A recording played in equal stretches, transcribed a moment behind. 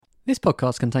This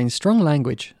podcast contains strong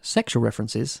language, sexual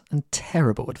references, and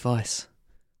terrible advice.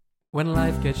 When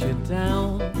life gets you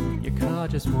down, your car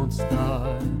just won't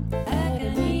start.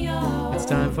 Agony Art. It's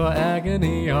time for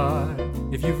Agony Art.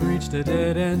 If you've reached a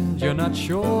dead end, you're not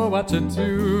sure what to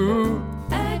do.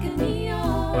 Agony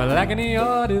Art. Well, Agony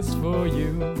Art is for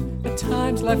you. At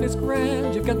times life is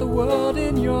grand, you've got the world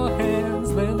in your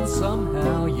hands. Then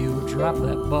somehow you drop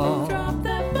that ball.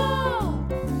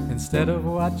 Instead of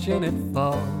watching it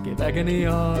fall, give Agony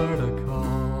Art a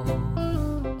call.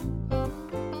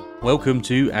 Welcome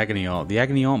to Agony Art, the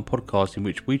Agony Art podcast in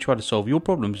which we try to solve your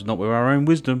problems not with our own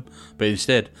wisdom, but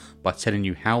instead by telling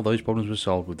you how those problems were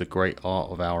solved with the great art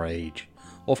of our age.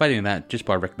 Or failing that, just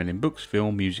by recommending books,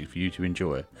 film, music for you to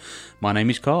enjoy. My name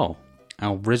is Carl,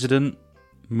 our resident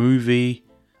movie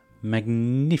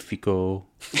magnifico.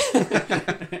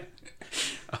 I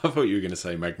thought you were going to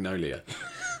say Magnolia.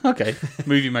 Okay,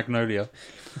 movie Magnolia.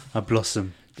 I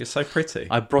blossom. You're so pretty.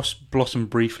 I blossom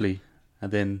briefly,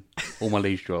 and then all my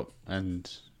leaves drop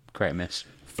and create a mess.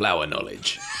 Flower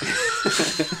knowledge.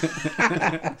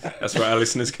 That's what our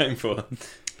listeners came for.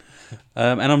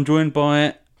 And I'm joined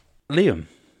by Liam,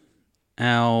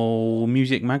 our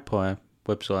Music Magpie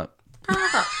website.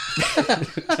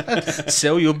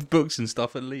 Sell your books and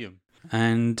stuff at Liam.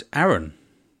 And Aaron,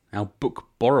 our book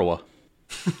borrower.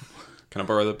 Can I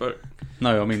borrow the book?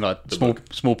 No, I mean like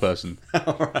small person.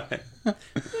 All right.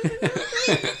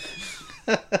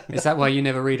 Is that why you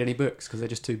never read any books? Because they're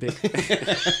just too big?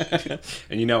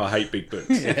 And you know I hate big books.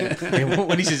 Yeah.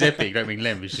 When he says epic, I don't mean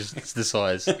length, it's the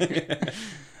size.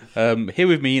 Here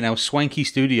with me in our swanky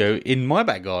studio in my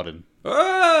back garden.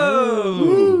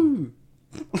 Oh!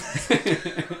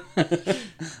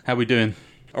 How we doing?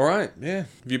 All right, yeah.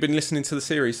 Have you been listening to the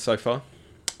series so far?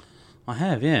 I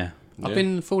have, yeah. I've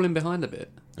been falling behind a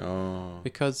bit. Oh.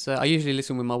 Because I usually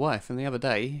listen with my wife, and the other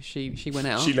day she went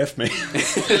out. She left me.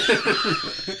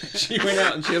 She went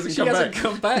out and she hasn't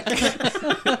come back.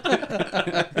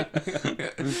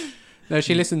 No,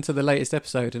 she listened to the latest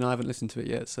episode, and I haven't listened to it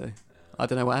yet, so I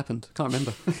don't know what happened. Can't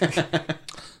remember.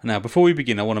 Now, before we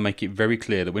begin, I want to make it very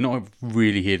clear that we're not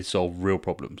really here to solve real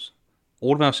problems.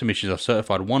 All of our submissions are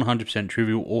certified 100%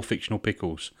 trivial or fictional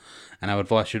pickles, and our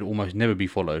advice should almost never be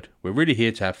followed. We're really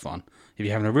here to have fun. If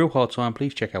you're having a real hard time,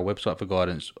 please check our website for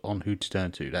guidance on who to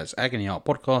turn to. That's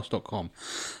agonyartpodcast.com.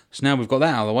 So now we've got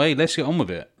that out of the way, let's get on with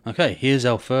it. Okay, here's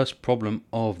our first problem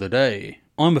of the day.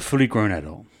 I'm a fully grown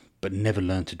adult, but never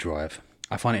learned to drive.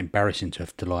 I find it embarrassing to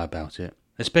have to lie about it,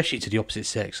 especially to the opposite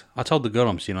sex. I told the girl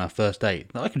I'm seeing on our first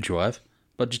date that I can drive,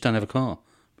 but just don't have a car,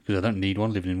 because I don't need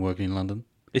one living and working in London.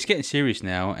 It's getting serious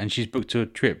now, and she's booked a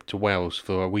trip to Wales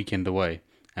for a weekend away,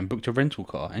 and booked a rental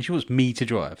car, and she wants me to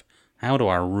drive. How do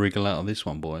I wriggle out of this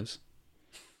one, boys?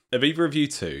 Have either of you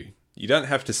two, you don't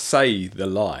have to say the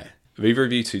lie, have either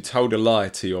of you two told a lie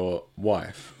to your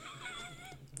wife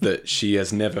that she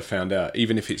has never found out,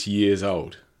 even if it's years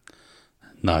old?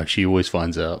 No, she always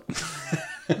finds out.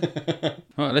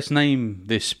 Alright, let's name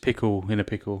this pickle in a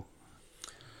pickle.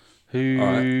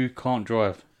 Who can't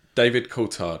drive? David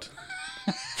Coulthard.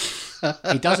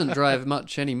 He doesn't drive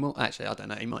much anymore. Actually, I don't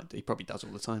know. He probably does all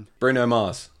the time. Bruno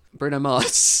Mars. Bruno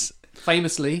Mars,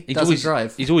 famously, He's doesn't always,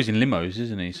 drive. He's always in limos,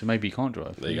 isn't he? So maybe he can't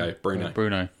drive. There you go, Bruno.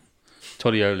 Bruno.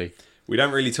 Todioli. We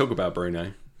don't really talk about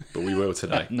Bruno, but we will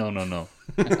today. No. No.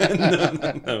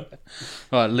 Alright,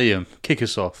 Liam, kick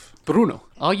us off. Bruno,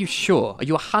 are you sure? Are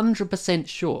you 100%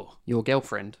 sure your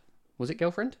girlfriend... Was it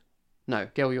girlfriend? No,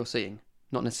 girl you're seeing.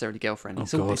 Not necessarily girlfriend.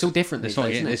 It's all different these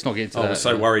days, isn't it? Let's not get into I that. was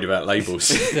so worried about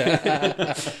labels.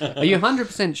 Are you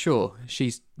 100% sure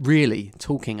she's really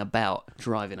talking about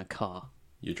driving a car?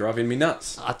 You're driving me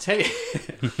nuts. I'll tell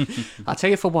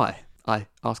you for why I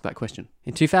asked that question.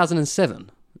 In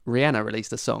 2007, Rihanna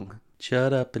released a song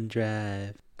Shut up and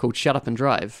drive. called Shut Up and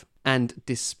Drive. And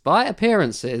despite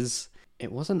appearances,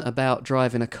 it wasn't about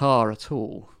driving a car at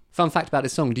all. Fun fact about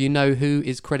this song, do you know who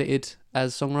is credited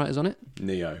as songwriters on it?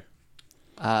 Neo.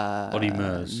 Ollie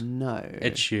Murs. No.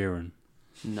 Ed Sheeran.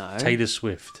 No. Taylor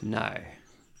Swift. No.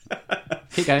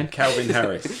 Keep going. Calvin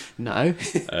Harris. No.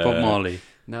 Bob Marley.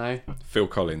 No. Phil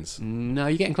Collins. No,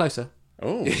 you're getting closer.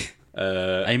 Oh.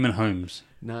 Eamon Holmes.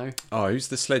 No. Oh, who's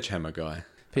the Sledgehammer guy?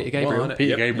 Peter Gabriel. What?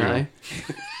 Peter Yep. Gabriel.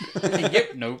 No.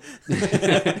 Yep, no.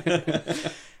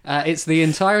 It's the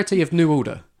entirety of New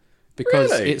Order.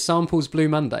 Because Really? it samples Blue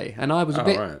Monday. And I was a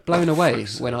bit blown away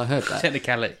when I heard that.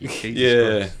 Technicality. Jesus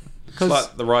Yeah. Christ. It's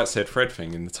like the Right Said Fred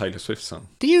thing in the Taylor Swift song.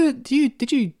 Did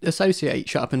you associate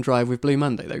Shut Up and Drive with Blue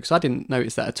Monday though? Because I didn't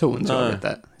notice that at all until I read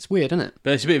that. It's weird, isn't it?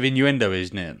 But it's a bit of innuendo,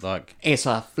 isn't it? Like, It's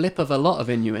a flip of a lot of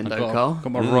innuendo, Carl.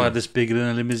 got my ride that's bigger than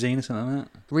a limousine or something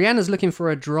like that. Rihanna's looking for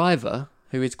a driver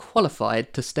who is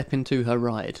qualified to step into her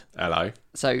ride. Hello.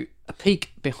 So, a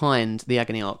peek behind the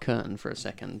Agony Art curtain for a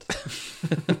second.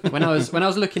 When I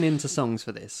was looking into songs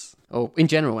for this, or in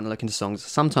general when I look into songs,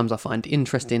 sometimes I find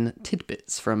interesting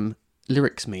tidbits from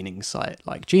lyrics meaning site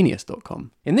like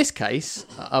Genius.com. In this case,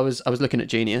 I was looking at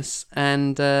Genius,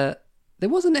 and there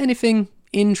wasn't anything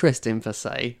interesting per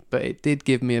se, but it did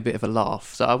give me a bit of a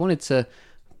laugh. So I wanted to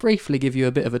briefly give you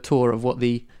a bit of a tour of what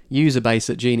the user base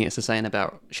at Genius are saying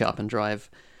about Shut Up and Drive.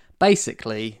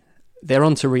 Basically, they're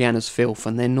onto Rihanna's filth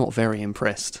and they're not very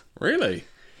impressed. Really?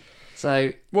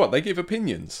 So What, they give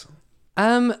opinions?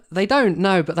 they don't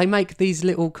know, but they make these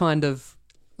little kind of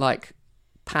like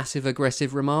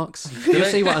passive-aggressive remarks. You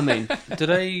see what I mean? Do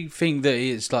they think that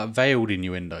it's like veiled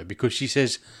innuendo because she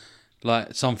says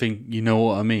like something? You know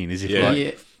what I mean? Is it Yeah. like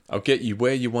Yeah. I'll get you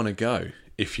where you want to go,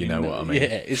 if you know what I mean. yeah?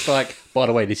 It's like, by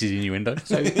the way, this is innuendo.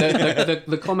 So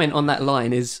the comment on that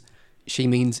line is, she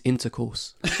means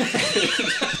intercourse.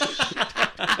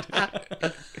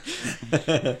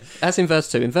 That's in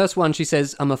verse 2. In verse 1, she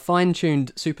says, I'm a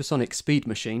fine-tuned supersonic speed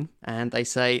machine. And they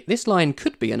say, this line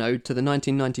could be an ode to the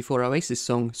 1994 Oasis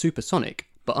song Supersonic,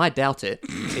 but I doubt it.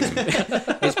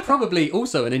 It's probably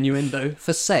also an innuendo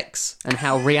for sex and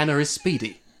how Rihanna is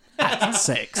speedy at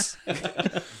sex.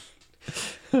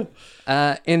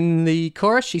 In the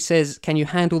chorus, she says, can you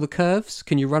handle the curves?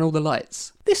 Can you run all the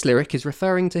lights? This lyric is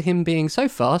referring to him being so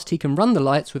fast he can run the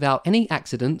lights without any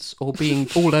accidents or being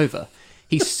pulled over.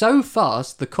 He's so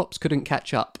fast the cops couldn't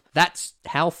catch up. That's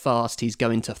how fast he's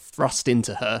going to thrust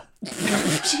into her.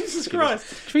 Jesus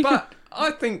Christ. But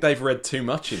I think they've read too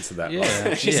much into that. Yeah,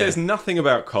 line. She yeah. says nothing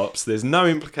about cops. There's no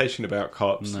implication about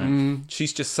cops. No.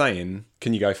 She's just saying,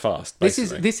 can you go fast? This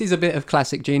Basically. is a bit of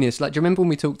classic Genius. Like, do you remember when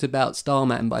we talked about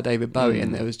Starman by David Bowie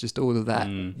and there was just all of that,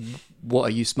 what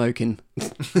are you smoking?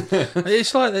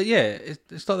 It's like that. Yeah,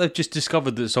 it's like they've just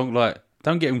discovered that song. Like,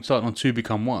 don't get them starting on Two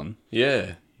Become One.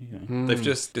 Yeah. They've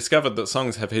just discovered that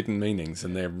songs have hidden meanings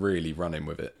and they're really running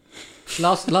with it.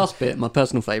 Last bit, my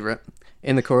personal favourite,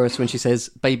 in the chorus when she says,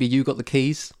 baby, you got the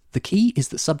keys. The key is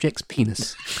the subject's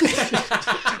penis.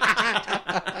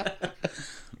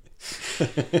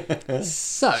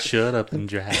 So, Shut up and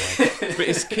drive. But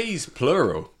it's keys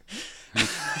plural.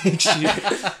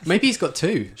 maybe he's got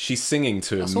two. She's singing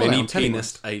to a That's all I'm mini telling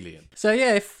penised alien. So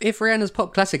yeah, if Rihanna's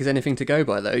pop classic is anything to go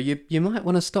by, though, you might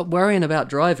want to stop worrying about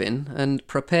driving and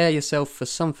prepare yourself for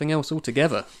something else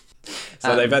altogether.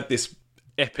 So they've had this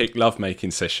epic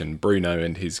lovemaking session, Bruno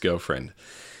and his girlfriend.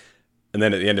 And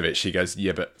then at the end of it, she goes,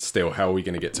 yeah, but still, how are we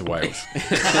going to get to Wales?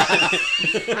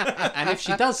 And if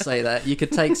she does say that, you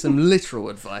could take some literal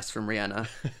advice from Rihanna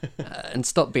and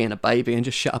stop being a baby and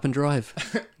just shut up and drive.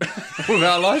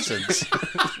 Without a license.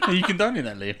 Are you condoning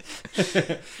that, Liam?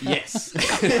 Yes.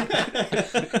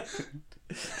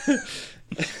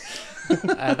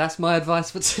 That's my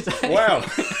advice for today. Wow.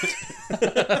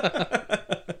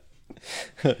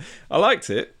 I liked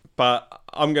it, but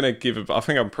I'm going to I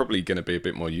think I'm probably going to be a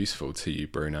bit more useful to you,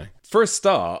 Bruno. For a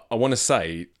start, I want to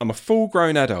say I'm a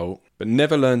full-grown adult, but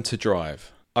never learned to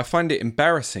drive. I find it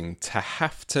embarrassing to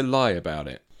have to lie about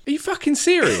it. Are you fucking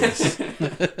serious?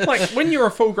 Like, when you're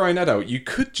a full-grown adult, you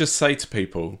could just say to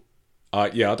people,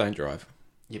 yeah, I don't drive.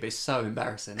 You'd be so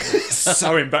embarrassing.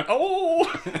 So embarrassing.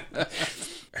 Oh!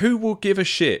 Who will give a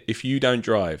shit if you don't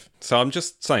drive? So I'm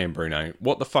just saying, Bruno,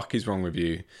 what the fuck is wrong with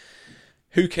you?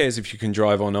 Who cares if you can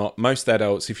drive or not? Most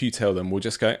adults, if you tell them, will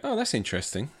just go, oh, that's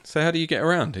interesting. So how do you get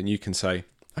around? And you can say,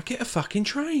 I get a fucking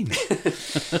train.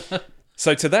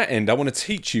 So to that end, I want to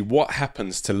teach you what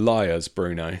happens to liars,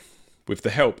 Bruno, with the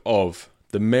help of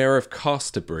The Mayor of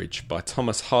Casterbridge by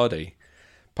Thomas Hardy,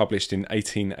 published in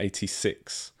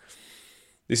 1886.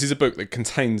 This is a book that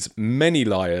contains many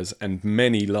liars and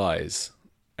many lies.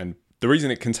 And the reason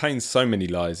it contains so many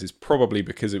lies is probably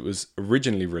because it was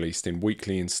originally released in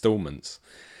weekly instalments.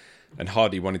 And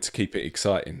Hardy wanted to keep it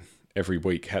exciting. Every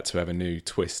week had to have a new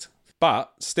twist.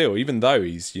 But still, even though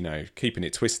he's, keeping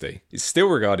it twisty, it's still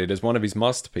regarded as one of his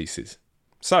masterpieces.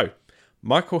 So,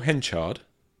 Michael Henchard,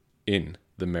 in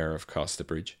The Mayor of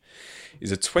Casterbridge,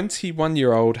 is a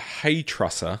 21-year-old hay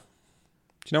trusser.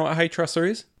 Do you know what a hay trusser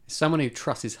is? Someone who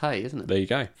trusts his hay, isn't it? There you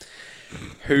go.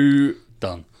 Who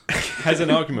Done. has an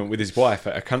argument with his wife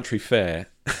at a country fair,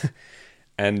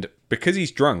 and because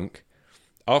he's drunk,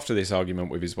 after this argument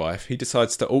with his wife, he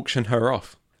decides to auction her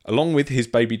off, along with his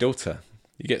baby daughter.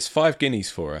 He gets 5 guineas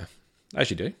for her,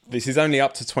 as you do. This is only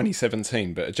up to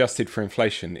 2017, but adjusted for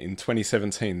inflation, in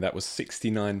 2017, that was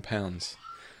 £69.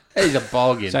 It's a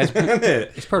bargain. So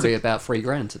it's probably about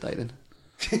 $3,000 today then.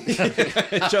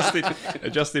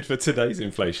 adjusted for today's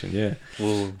inflation, yeah.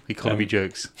 Oh, economy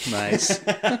jokes. Nice.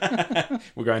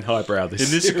 We're going highbrow this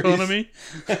In this series. economy?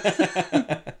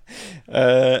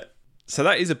 So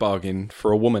that is a bargain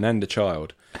for a woman and a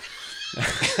child.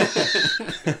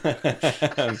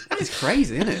 It's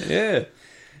crazy, isn't it? Yeah.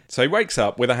 So he wakes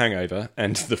up with a hangover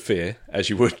and the fear, as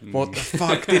you would. What the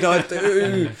fuck did I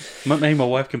do? Maybe my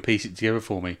wife can piece it together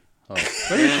for me. Oh,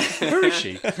 where is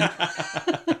she?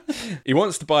 He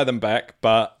wants to buy them back,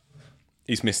 but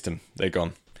he's missed them. They're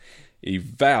gone. He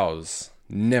vows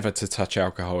never to touch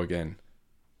alcohol again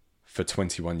for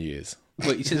 21 years.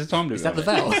 Wait, he says a time limit. Is that the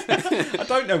vow? I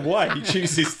don't know why he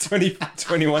chooses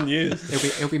 21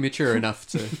 years. He'll be mature enough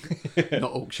to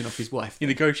not auction off his wife. He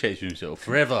negotiates with himself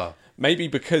forever. Maybe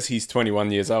because he's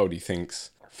 21 years old, he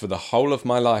thinks, for the whole of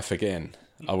my life again,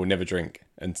 I will never drink.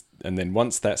 And then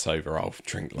once that's over, I'll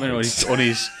drink loads. On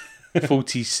his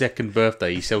 42nd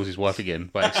birthday, he sells his wife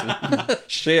again by accident.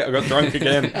 Shit, I got drunk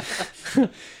again.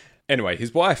 Anyway,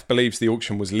 his wife believes the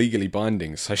auction was legally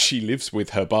binding, so she lives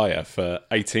with her buyer for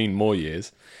 18 more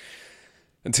years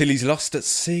until he's lost at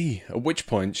sea, at which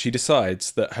point she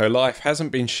decides that her life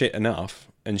hasn't been shit enough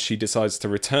and she decides to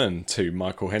return to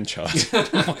Michael Henchard.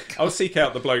 I'll seek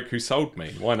out the bloke who sold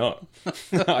me. Why not?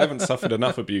 I haven't suffered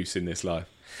enough abuse in this life.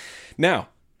 Now,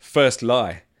 first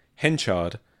lie.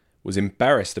 Henchard was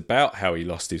embarrassed about how he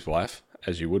lost his wife,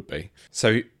 as you would be.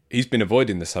 So he's been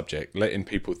avoiding the subject, letting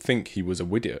people think he was a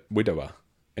widower.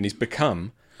 And he's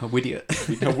become... A widiot.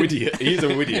 A widiot. He's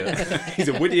a widiot. He's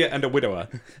a widiot and a widower.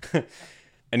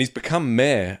 And he's become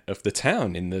mayor of the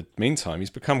town in the meantime.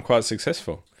 He's become quite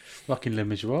successful. Fucking Les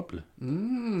Miserables.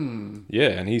 Yeah,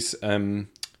 and he's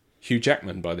Hugh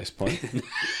Jackman by this point.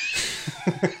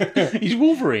 He's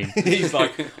Wolverine. He's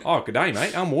like, oh, good day,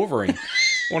 mate. I'm Wolverine.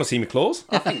 Want to see my claws?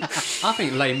 I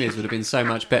think Les Mis would have been so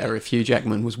much better if Hugh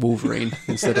Jackman was Wolverine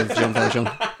instead of Jean Valjean.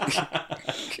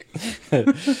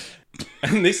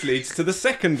 And this leads to the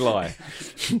second lie.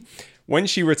 When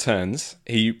she returns,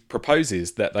 he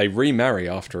proposes that they remarry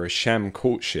after a sham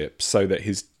courtship so that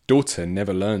his daughter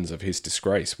never learns of his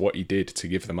disgrace, what he did to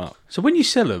give them up. So when you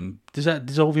sell them, does that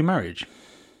dissolve your marriage?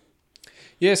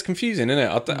 Yeah, it's confusing, isn't it?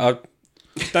 I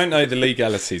don't know the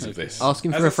legalities of this.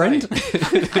 Asking for a friend?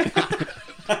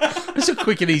 That's a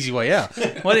quick and easy way out.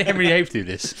 Why did Henry VIII do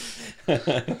this?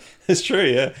 It's true,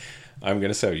 yeah. I'm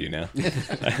going to sell you now.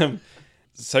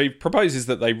 So he proposes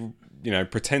that they,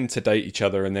 pretend to date each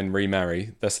other and then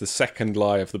remarry. That's the second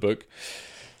lie of the book.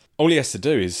 All he has to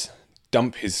do is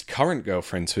dump his current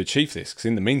girlfriend to achieve this, because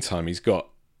in the meantime, he's got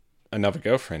another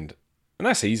girlfriend. And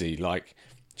that's easy. Like,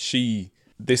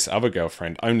 this other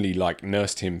girlfriend only,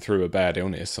 nursed him through a bad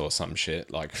illness or some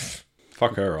shit. Like,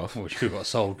 fuck her off. Well, she could have got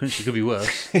sold, couldn't she? Could be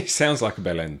worse. He sounds like a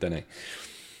bell end, doesn't he?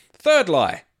 Third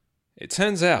lie. It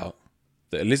turns out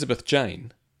that Elizabeth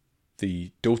Jane,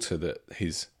 the daughter that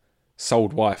his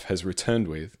sold wife has returned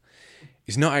with,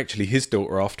 is not actually his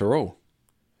daughter after all.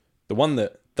 The one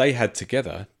that they had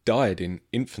together died in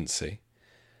infancy.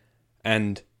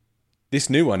 And this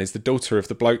new one is the daughter of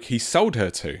the bloke he sold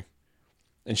her to.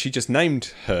 And she just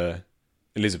named her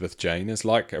Elizabeth Jane as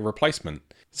like a replacement.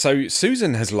 So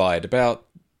Susan has lied about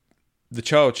the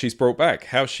child she's brought back.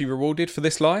 How's she rewarded for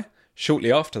this lie?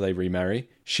 Shortly after they remarry,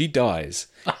 she dies.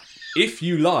 If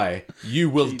you lie, you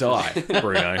will die,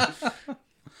 Bruno.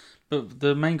 But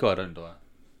the main guy don't die.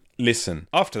 Listen,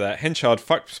 after that, Henchard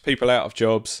fucks people out of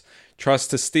jobs, tries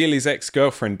to steal his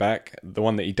ex-girlfriend back, the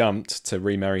one that he dumped to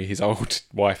remarry his old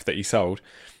wife that he sold,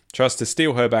 tries to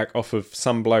steal her back off of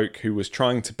some bloke who was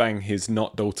trying to bang his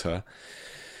not daughter.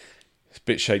 It's a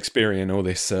bit Shakespearean, all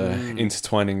this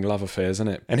intertwining love affairs, isn't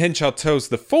it? And Henchard tells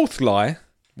the fourth lie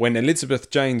when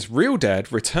Elizabeth Jane's real dad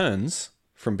returns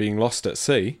from being lost at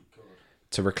sea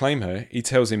to reclaim her. He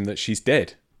tells him that she's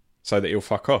dead so that he'll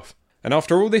fuck off. And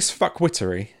after all this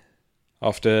fuckwittery,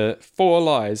 after 4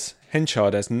 lies,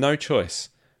 Henchard has no choice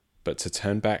but to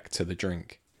turn back to the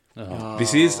drink. Oh.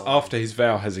 This is after his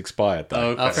vow has expired,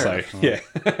 though. Oh, okay. So,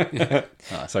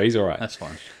 yeah. So he's all right. That's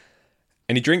fine.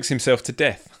 And he drinks himself to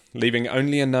death, leaving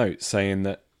only a note saying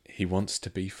that he wants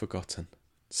to be forgotten.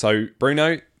 So,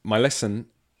 Bruno, my lesson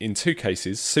in 2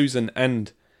 cases, Susan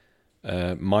and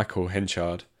Michael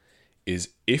Henchard, is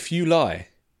if you lie,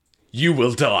 you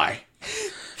will die.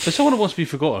 For someone who wants to be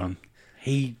forgotten,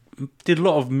 he did a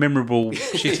lot of memorable,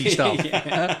 shitty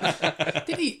stuff.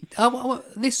 Did he?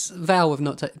 This vow of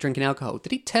not drinking alcohol,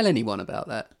 did he tell anyone about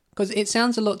that? Because it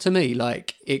sounds a lot to me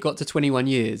like it got to 21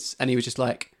 years and he was just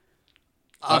like,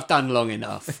 I've done long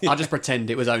enough. I'll just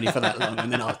pretend it was only for that long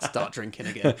and then I'll start drinking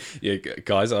again. Yeah,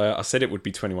 guys, I said it would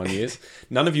be 21 years.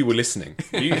 None of you were listening.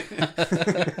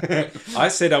 I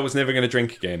said I was never going to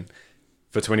drink again.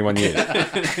 for 21 years.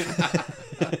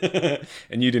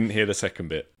 And you didn't hear the second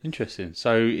bit. Interesting.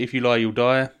 So if you lie, you'll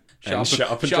die. Shut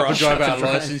up and drive out a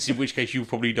license, in which case you'll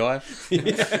probably die.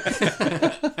 Good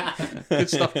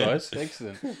stuff, guys.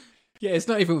 Excellent. Yeah, it's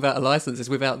not even without a license, it's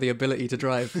without the ability to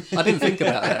drive. I didn't think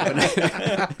about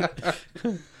that.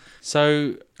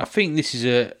 So I think this is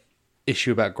a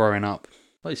issue about growing up.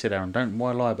 Like you said, Aaron,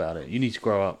 why lie about it? You need to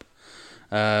grow up.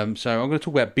 So I'm going to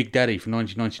talk about Big Daddy from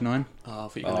 1999. Oh, I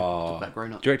thought you were going to talk about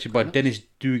Grown Up. Directed by Dennis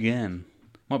Dugan.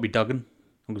 Might be Duggan.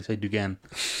 I'm going to say Dugan.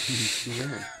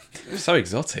 So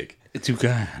exotic.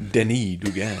 Dugan. Denis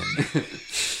Dugan.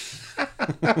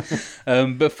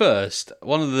 But first,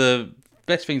 one of the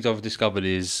best things I've discovered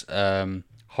is higher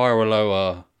or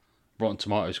lower Rotten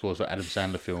Tomato scores for Adam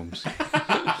Sandler films.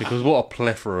 Because what a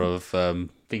plethora of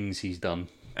things he's done.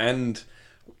 And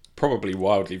probably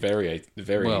wildly varying as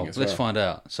well. Let's find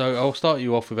out. So I'll start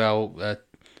you off with our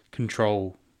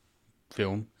Control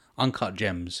film, Uncut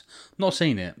Gems. Not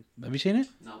seen it. Have you seen it?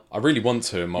 No. I really want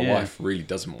to, and my wife really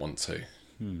doesn't want to.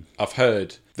 I've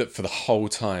heard that for the whole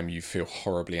time you feel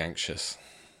horribly anxious.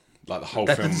 Like the whole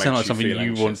That film doesn't makes sound like you something feel you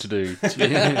anxious. want to do.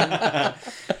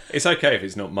 It's okay if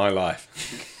it's not my life.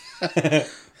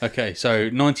 Okay,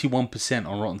 so 91%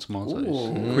 on Rotten Tomatoes.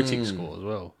 Ooh. Critic score as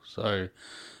well. So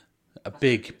a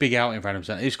big outing for Adam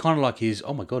Sandler. It's kind of like his,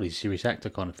 oh my God, he's a serious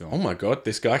actor kind of film. Oh my God,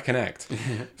 this guy can act.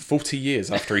 40 years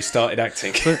after he started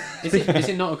acting. Is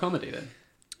it not a comedy then?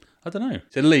 I don't know.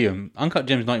 So Liam, Uncut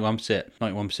Gems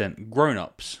 91%. Grown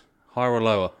Ups, higher or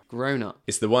lower? Grown Up.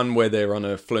 It's the one where they're on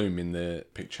a flume in the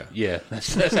picture. Yeah,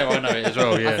 that's how I know it as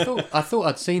well, yeah. I thought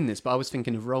I'd seen this, but I was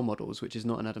thinking of Role Models, which is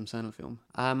not an Adam Sandler film.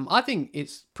 I think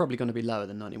it's probably going to be lower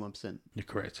than 91%. You're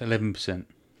correct, 11%.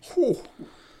 Whew.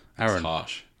 Aaron, It's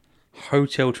harsh.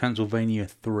 Hotel Transylvania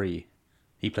 3.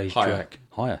 He plays Higher. Jack.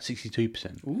 Higher,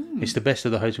 62%. It's the best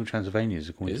of the Hotel Transylvanias,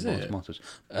 according Is to Rotten it? Tomatoes.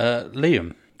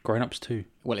 Liam, Grown Ups 2.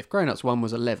 Well, if Grown Ups 1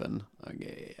 was 11,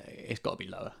 it's got to be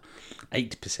lower.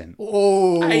 8%.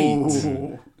 Oh!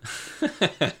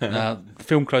 8.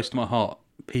 Film close to my heart,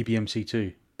 PBMC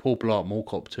 2. Paul Blart, Mall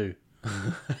Cop 2.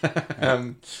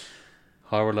 Higher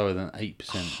or lower than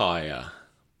 8%? Higher,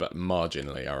 but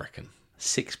marginally, I reckon.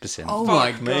 6%. Oh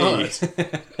my me. God.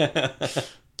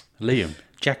 Liam,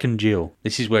 Jack and Jill.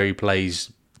 This is where he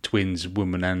plays twins,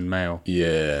 woman and male.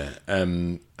 Yeah.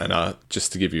 And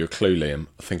just to give you a clue, Liam,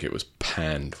 I think it was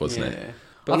panned, wasn't it? Yeah.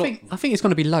 But I think it's going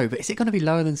to be low, but is it going to be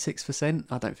lower than 6%?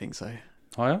 I don't think so.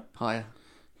 Higher? Higher.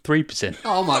 3%.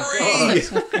 Oh my God.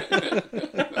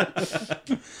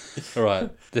 All right,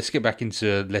 let's get back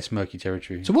into less murky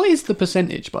territory. So what is the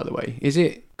percentage, by the way? Is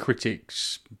it...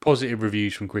 Critics, positive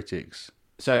reviews from critics.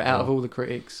 So out of all the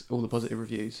critics, all the positive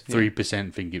reviews?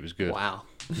 3% think it was good. Wow.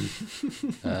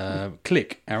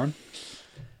 Click, Aaron.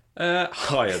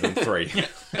 Higher than 3.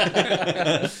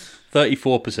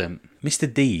 34%.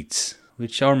 Mr. Deeds,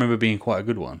 which I remember being quite a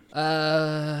good one.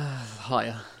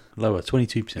 Higher. Lower,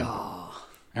 22%.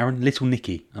 Aaron, Little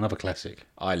Nicky, another classic.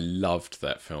 I loved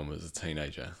that film as a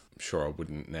teenager. I'm sure I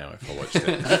wouldn't now if I watched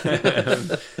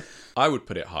it. I would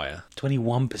put it higher.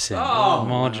 21%.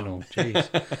 Marginal. Jeez.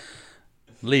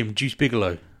 Liam, Juice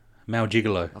Bigelow, Mal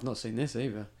Gigolo. I've not seen this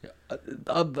either.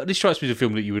 This strikes me as a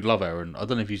film that you would love, Aaron. I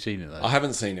don't know if you've seen it, though. I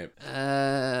haven't seen it.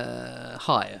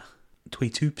 Higher.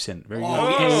 22%. Very good.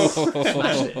 Oh,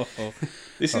 smashed it.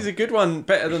 This is a good one,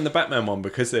 better than the Batman one,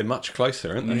 because they're much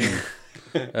closer, aren't they?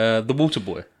 The Water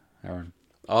Boy, Aaron.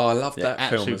 Oh, I love that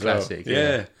film absolute as well. classic,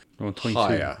 Yeah. We're on 22.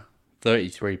 Higher.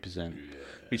 33%.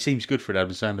 Which seems good for an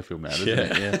Adam Sandler film now, doesn't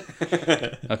it? Yeah.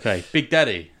 Yeah. Okay, Big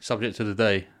Daddy, subject of the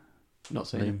day. Not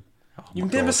seen it. Oh my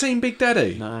You've God. never seen Big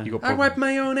Daddy? No. You got I problems. wipe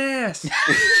my own ass.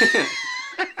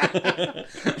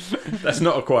 That's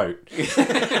not a quote.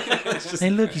 Hey,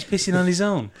 look, he's pissing on his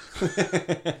own.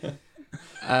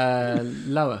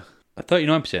 Lower.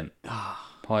 39%.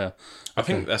 Higher. I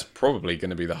think that's probably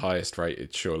going to be the highest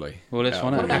rated, surely. Well, let's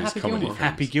find out. Out of all What about these Happy comedy Gilmore? films.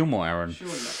 Happy Gilmore, Aaron.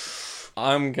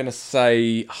 I'm going to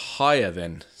say higher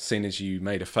then, seeing as you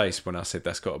made a face when I said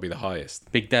that's got to be the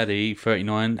highest. Big Daddy,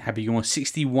 39. Happy Gilmore,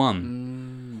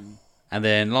 61. And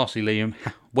then lastly, Liam,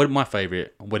 my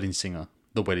favourite, Wedding Singer.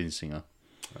 The Wedding Singer.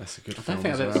 That's a good I film. don't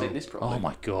think I've as ever well. seen this probably. Oh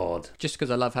my God. Just because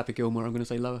I love Happy Gilmore, I'm going to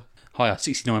say lower. Higher,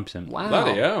 69%. Wow.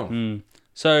 Bloody hell.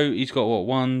 So he's got what,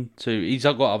 1, 2, he's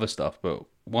got other stuff, but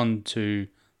 1, 2,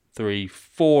 3,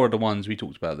 4 of the ones we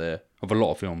talked about there of a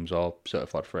lot of films are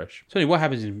certified fresh. So anyway, what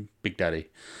happens in Big Daddy?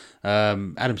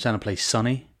 Adam Sandler plays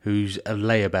Sonny, who's a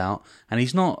layabout, and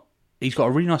he's got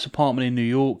a really nice apartment in New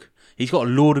York. He's got a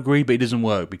law degree, but it doesn't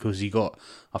work because his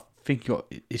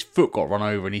foot got run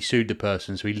over and he sued the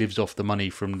person, so he lives off the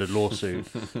money from the lawsuit.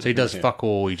 So he does fuck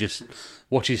all. He just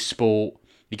watches sport.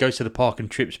 He goes to the park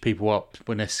and trips people up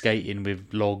when they're skating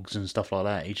with logs and stuff like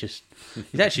that. He's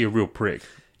actually a real prick.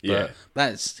 Yeah. But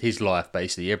that's his life,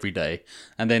 basically, every day.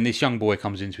 And then this young boy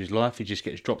comes into his life. He just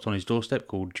gets dropped on his doorstep,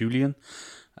 called Julian,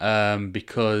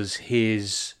 because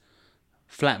his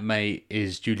flatmate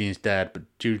is Julian's dad, but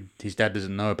his dad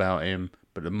doesn't know about him,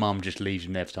 but the mum just leaves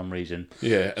him there for some reason.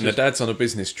 Yeah, and the dad's on a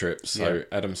business trip, so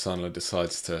Adam Sandler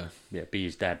decides to... Yeah, be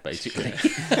his dad, basically.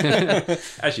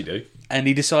 As you do. And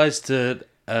he decides to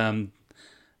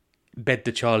bed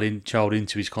the child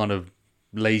into his kind of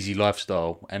lazy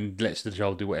lifestyle and lets the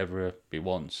child do whatever it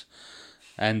wants.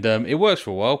 And it works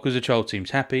for a while because the child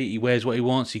seems happy. He wears what he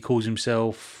wants. He calls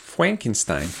himself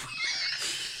Frankenstein.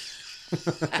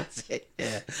 That's it,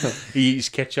 yeah. He eats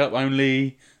ketchup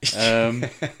only.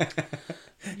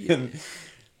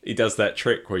 He does that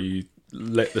trick where you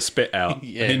let the spit out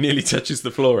Yeah. and he nearly touches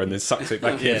the floor and then sucks it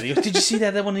back Yeah, in. and he goes, did you see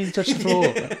that? That one nearly touched the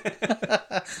floor.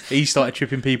 He started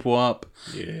tripping people up.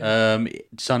 Yeah.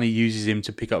 Sonny uses him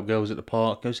to pick up girls at the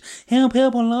park. Goes, help,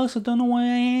 I'm lost. I don't know where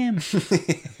I am.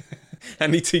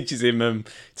 And he teaches him,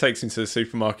 takes him to the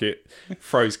supermarket,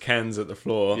 throws cans at the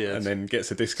floor, Yeah, and then gets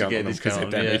a discount on them because they're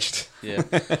discount, yeah. damaged.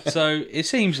 Yeah. So it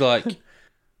seems like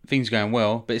things are going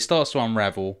well, but it starts to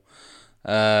unravel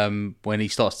when he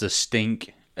starts to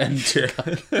stink and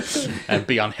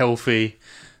be unhealthy.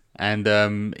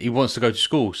 And he wants to go to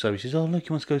school, so he says, "Oh look, he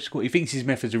wants to go to school." He thinks his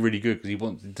methods are really good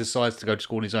because decides to go to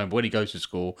school on his own. But when he goes to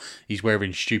school, he's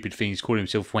wearing stupid things, calling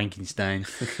himself Frankenstein,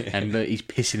 and he's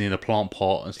pissing in a plant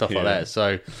pot and stuff like that.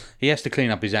 So he has to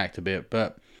clean up his act a bit.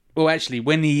 But actually,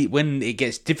 when it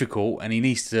gets difficult and he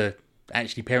needs to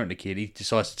actually parent the kid, he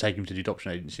decides to take him to the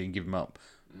adoption agency and give him up.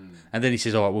 And then he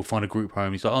says, "All right, we'll find a group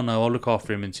home." He's like, "Oh no, I'll look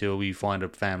after him until we find a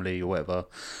family or whatever."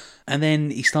 And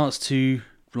then he starts to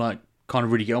kind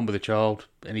of really get on with the child,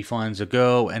 and he finds a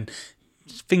girl, and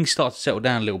things start to settle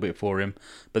down a little bit for him.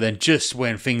 But then just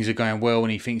when things are going well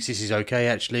and he thinks this is okay,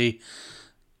 actually,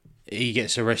 he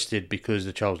gets arrested because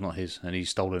the child's not his and he's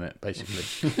stolen it, basically.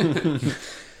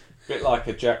 Bit like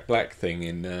a Jack Black thing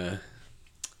in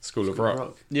School of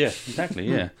Rock. Yeah, exactly,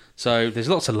 yeah. So there's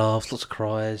lots of laughs, lots of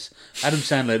cries. Adam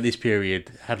Sandler at this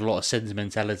period had a lot of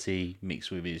sentimentality mixed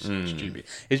with his stupid...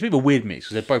 It's a bit of a weird mix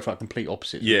because they're both complete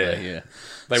opposites. Yeah.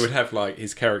 They would have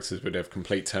his characters would have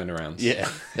complete turnarounds. Yeah.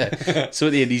 So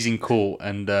at the end he's in court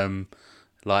and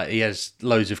he has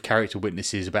loads of character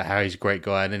witnesses about how he's a great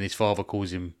guy, and then his father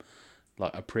calls him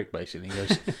a prick, basically. He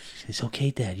goes, "It's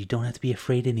okay, Dad, you don't have to be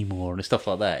afraid anymore," and stuff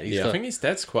like that. I think his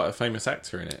dad's quite a famous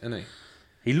actor in it, isn't he?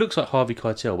 He looks like Harvey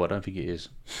Keitel, but I don't think he is.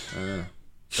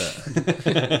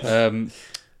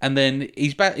 And then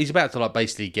he's about to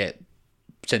basically get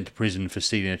sent to prison for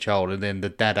stealing a child, and then the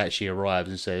dad actually arrives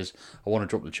and says, "I want to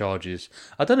drop the charges."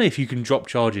 I don't know if you can drop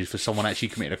charges for someone actually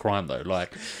committing a crime though.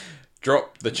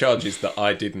 Drop the charges that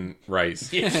I didn't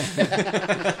raise. Yeah.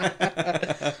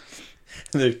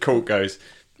 The court goes,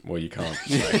 "Well, you can't."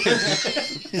 So.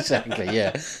 Exactly,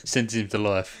 yeah. Sends him to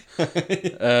life.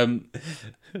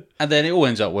 And then it all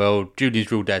ends up well. Julian's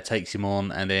real dad takes him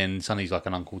on, and then Sonny's like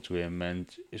an uncle to him,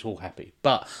 and it's all happy.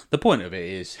 But the point of it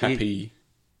is... Happy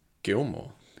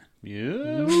Gilmore.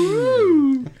 Yeah.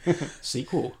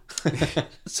 Sequel.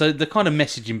 So the kind of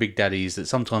message in Big Daddy is that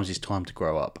sometimes it's time to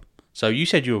grow up. So you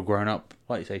said you were grown up.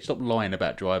 Like you say, stop lying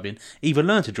about driving. Either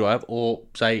learn to drive or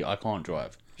say, "I can't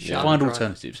drive." Find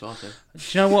alternatives. Do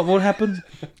you know what will happen?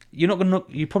 You're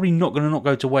probably not gonna not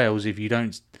go to Wales if you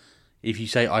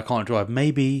say, "I can't drive."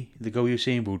 Maybe the girl you're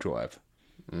seeing will drive.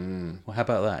 Well, how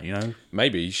about that?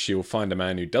 Maybe she'll find a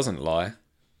man who doesn't lie,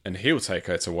 and he'll take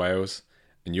her to Wales,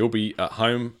 and you'll be at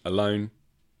home alone,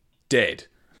 dead.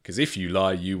 Because if you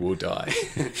lie, you will die.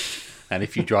 And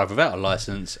if you drive without a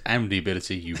license and the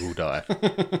ability, you will die.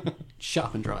 Shut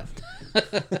up and drive.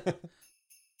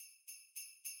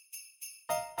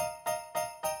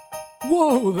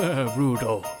 Whoa there,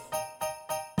 Rudolph.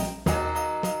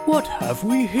 What have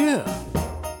we here?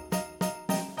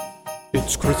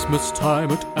 It's Christmas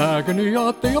time at Agony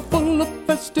Yard. They are full of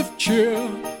festive cheer.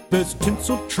 There's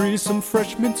tinsel trees, some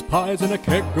fresh mince pies, and a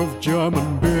keg of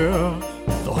German beer.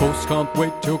 The hosts can't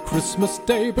wait till Christmas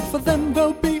Day, but for them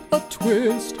there'll be a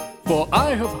twist. For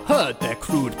I have heard their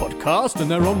crude podcast,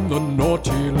 and they're on the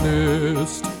naughty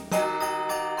list.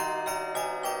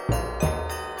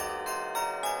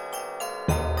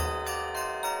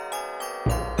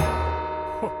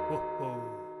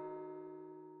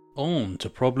 On to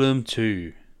problem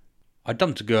 2. I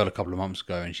dumped a girl a couple of months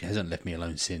ago and she hasn't left me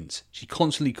alone since. She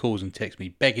constantly calls and texts me,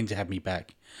 begging to have me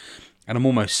back. And I'm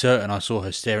almost certain I saw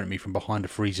her staring at me from behind a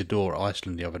freezer door at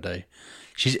Iceland the other day.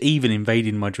 She's even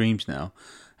invading my dreams now.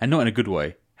 And not in a good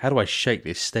way. How do I shake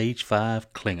this stage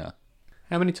 5 clinger?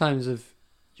 How many times have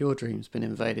your dreams been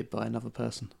invaded by another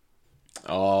person?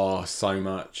 Oh, so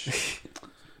much.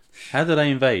 How do they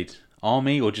invade?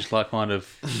 Army or just like kind of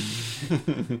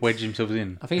wedge themselves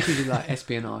in? I think it's usually like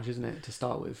espionage, isn't it, to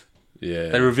start with? Yeah.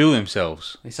 They reveal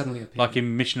themselves. They suddenly appear. Like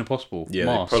in Mission Impossible. Yeah,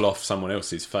 Mask. they pull off someone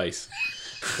else's face.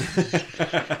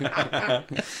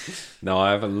 No,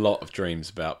 I have a lot of dreams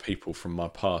about people from my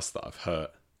past that I've hurt.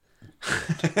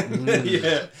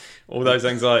 Yeah, all those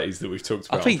anxieties that we've talked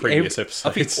about on previous episodes.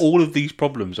 I think all of these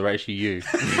problems are actually you.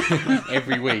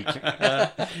 Every week.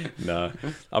 No,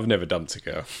 I've never dumped a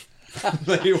girl.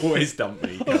 They always dump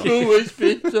me. I've always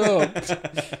been dumped.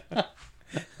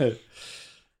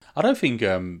 I don't think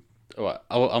I'm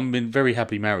been very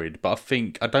happily married, but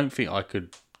I don't think I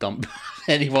could dump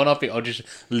anyone. I think I'll just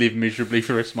live miserably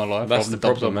for the rest of my life. That's the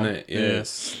problem, someone. isn't it?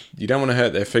 Yes. You don't want to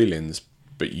hurt their feelings,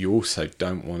 but you also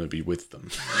don't want to be with them.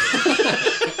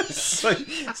 so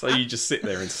you just sit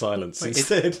there in silence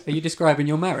instead. Are you describing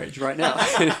your marriage right now?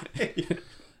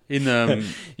 In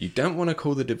You don't want to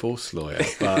call the divorce lawyer,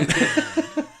 but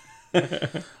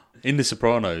in The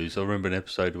Sopranos, I remember an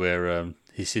episode where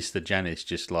his sister Janice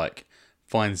just like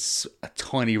finds a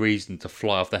tiny reason to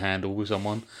fly off the handle with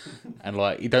someone, and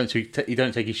like he don't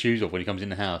take his shoes off when he comes in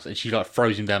the house, and she like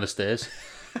throws him down the stairs,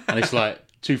 and it's like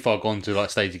too far gone to like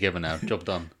stay together now. Job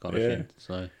done, kind of thing.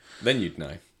 So then you'd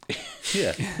know.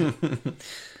 yeah,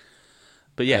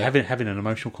 but yeah, having an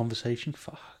emotional conversation.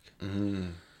 Fuck.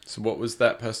 So what was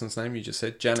that person's name you just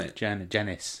said? Janice.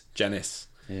 Janice.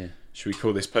 Yeah. Should we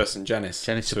call this person Janice?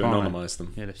 Janice to Soprano. anonymise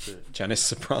them. Yeah, let's do it. Janice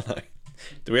Soprano.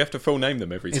 Do we have to full name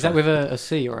them every time? Is that with a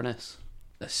C or an S?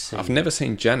 Let's see. I've never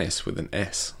seen Janice with an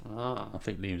S. Ah. I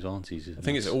think Liam's auntie's. I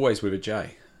think it's always with a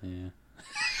J. Yeah.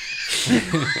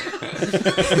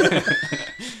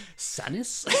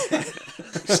 Stannis?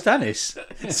 Stannis.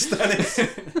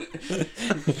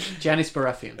 Janice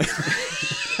Baratheon.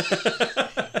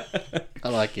 I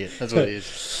like it. That's what it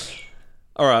is.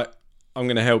 All right. I'm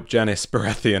going to help Janice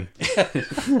Baratheon.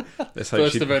 Let's hope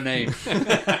First of her name.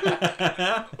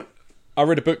 I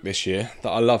read a book this year that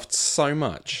I loved so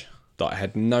much that I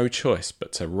had no choice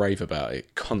but to rave about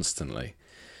it constantly.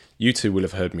 You two will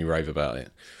have heard me rave about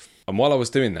it. And while I was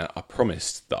doing that, I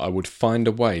promised that I would find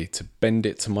a way to bend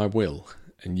it to my will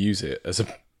and use it as a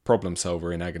problem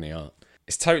solver in agony art.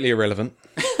 It's totally irrelevant.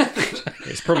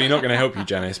 It's probably not going to help you,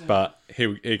 Janice, but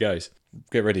here goes.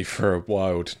 Get ready for a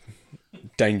wild,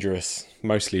 dangerous,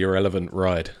 mostly irrelevant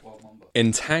ride.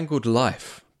 Entangled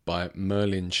Life by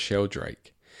Merlin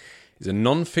Sheldrake is a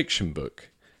non-fiction book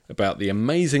about the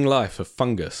amazing life of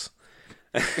fungus.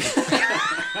 I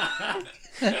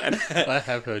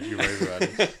have heard you rave about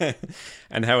it.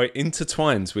 And how it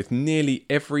intertwines with nearly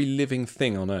every living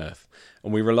thing on Earth.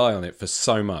 And we rely on it for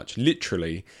so much.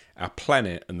 Literally, our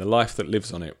planet and the life that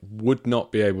lives on it would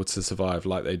not be able to survive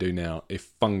like they do now if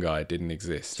fungi didn't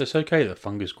exist. So it's okay that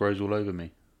fungus grows all over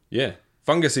me. Yeah.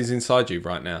 Fungus is inside you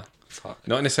right now. Fuck.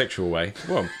 Not in a sexual way.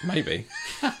 Well, maybe.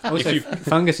 Also,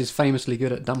 fungus is famously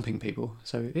good at dumping people,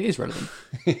 so it is relevant.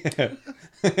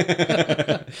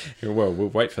 Well, we'll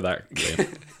wait for that.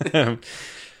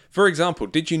 For example,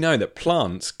 did you know that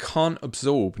plants can't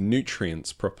absorb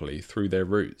nutrients properly through their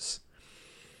roots?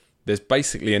 There's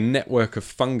basically a network of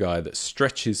fungi that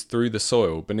stretches through the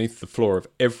soil beneath the floor of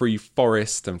every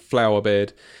forest and flower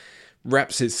bed,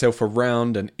 wraps itself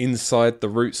around and inside the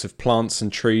roots of plants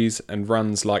and trees, and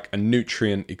runs like a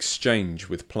nutrient exchange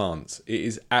with plants. It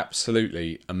is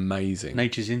absolutely amazing.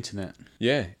 Nature's internet.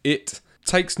 Yeah, it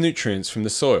takes nutrients from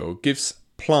the soil, gives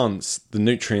plants the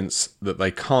nutrients that they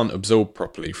can't absorb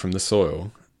properly from the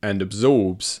soil, and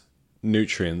absorbs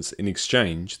nutrients in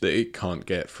exchange that it can't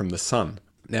get from the sun.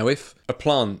 Now, if a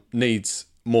plant needs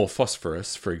more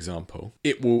phosphorus, for example,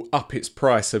 it will up its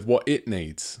price of what it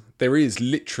needs. There is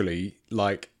literally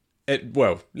let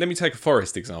me take a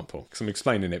forest example, because I'm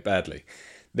explaining it badly.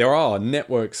 There are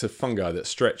networks of fungi that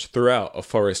stretch throughout a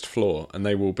forest floor, and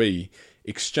they will be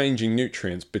exchanging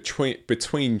nutrients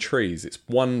between trees. It's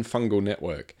one fungal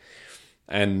network.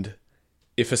 And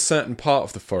if a certain part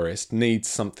of the forest needs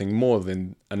something more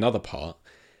than another part,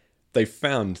 they've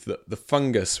found that the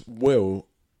fungus will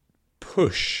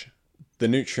push the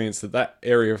nutrients that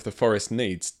area of the forest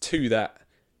needs to that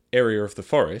area of the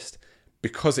forest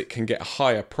because it can get a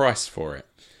higher price for it.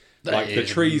 That like the is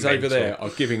trees over mental. there are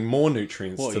giving more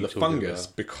nutrients What to are the you talking fungus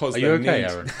about? because Are they you okay, need...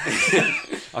 Aaron?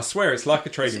 I swear it's like a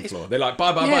trading floor. They're like,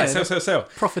 buy, Yeah, sell.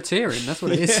 Profiteering, that's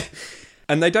what it is.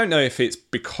 And they don't know if it's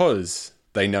because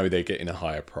they know they're getting a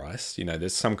higher price,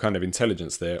 there's some kind of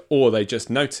intelligence there, or they just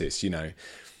notice,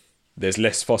 there's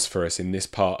less phosphorus in this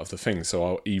part of the thing, so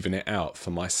I'll even it out for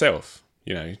myself.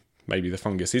 Maybe the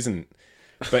fungus isn't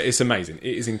But it's amazing.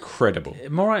 It is incredible.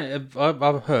 Am I right?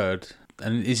 I've heard,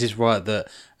 and is this right, that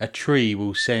a tree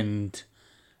will send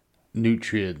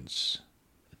nutrients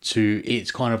to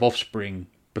its kind of offspring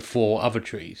before other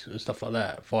trees and stuff like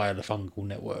that via the fungal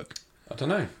network? I don't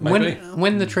know. Maybe.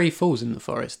 When the tree falls in the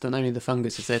forest and only the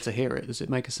fungus is there to hear it, does it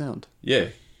make a sound? Yeah.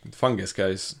 The fungus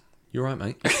goes, "You all right,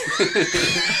 mate? Do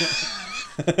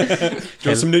you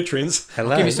want some nutrients?"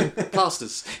 Hello. Give you some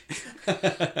plasters.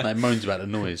 Like moans about the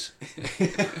noise.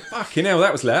 Fucking hell,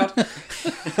 that was loud.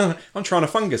 I'm trying to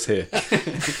fungus here.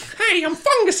 Hey, I'm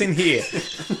fungusing here.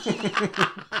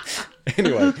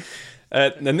 Anyway,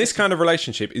 and this kind of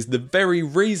relationship is the very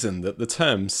reason that the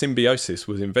term symbiosis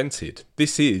was invented.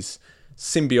 This is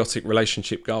symbiotic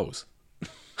relationship goals.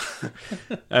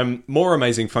 More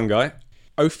amazing fungi,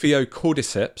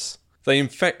 Ophiocordyceps. They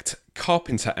infect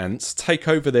carpenter ants, take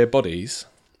over their bodies,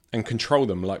 and control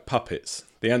them like puppets.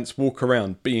 The ants walk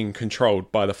around being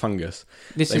controlled by the fungus.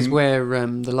 This is where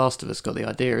The Last of Us got the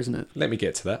idea, isn't it? Let me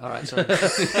get to that. All right, sorry.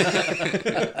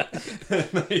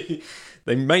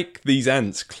 They make these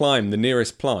ants climb the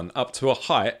nearest plant up to a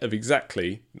height of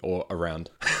exactly, or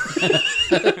around.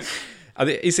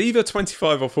 It's either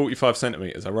 25 or 45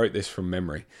 centimetres. I wrote this from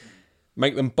memory.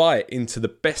 Make them bite into the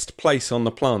best place on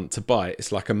the plant to bite.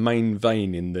 It's like a main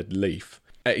vein in the leaf.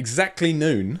 At exactly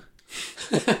noon,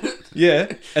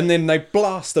 yeah, and then they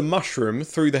blast a mushroom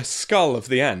through the skull of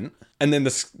the ant, and then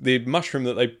the mushroom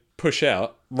that they push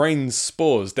out rains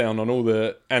spores down on all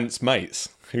the ants' mates,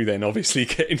 who then obviously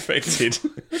get infected.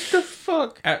 What the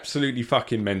fuck? Absolutely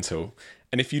fucking mental.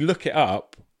 And if you look it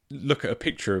up, look at a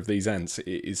picture of these ants,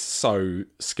 it is so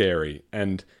scary.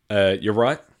 And you're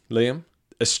right, Liam.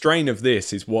 A strain of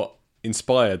this is what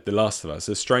inspired The Last of Us.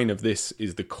 A strain of this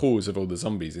is the cause of all the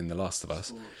zombies in The Last of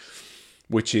Us,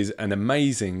 which is an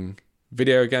amazing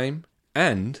video game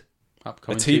and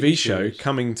Upcoming a TV show series.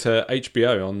 coming to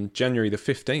HBO on January the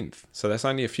 15th. So that's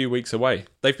only a few weeks away.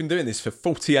 They've been doing this for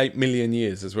 48 million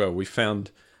years as well. We found...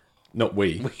 Not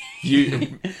we.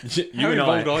 You How and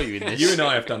involved I, are you in this? You and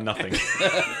I have done nothing.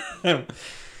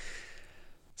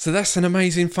 So that's an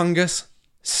amazing fungus.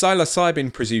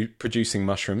 Psilocybin producing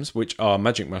mushrooms, which are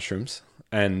magic mushrooms,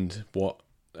 and what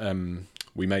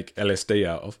we make LSD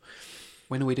out of.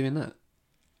 When are we doing that?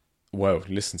 Well,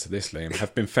 listen to this, Liam.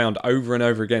 Have been found over and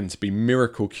over again to be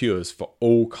miracle cures for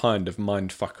all kind of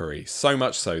mind fuckery. So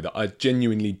much so that I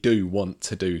genuinely do want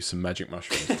to do some magic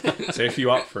mushrooms. So if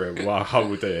you're up for it, well, I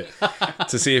will do it.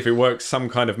 To see if it works some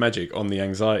kind of magic on the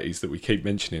anxieties that we keep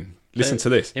mentioning. Listen to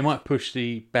this. It might push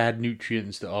the bad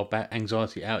nutrients that are bad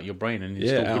anxiety out of your brain and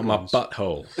install Yeah, out good of my ones.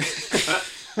 butthole.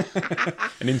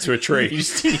 And into a tree. You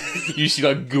see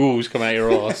like ghouls come out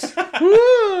your ass.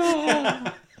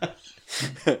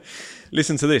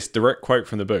 Listen to this direct quote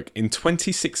from the book. In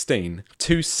 2016,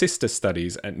 2 sister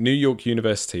studies at New York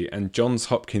University and Johns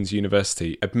Hopkins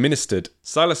University administered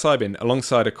psilocybin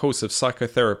alongside a course of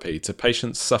psychotherapy to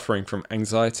patients suffering from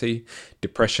anxiety,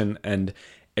 depression, and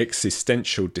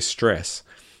existential distress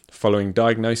following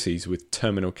diagnoses with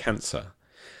terminal cancer.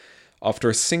 After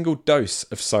a single dose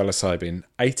of psilocybin,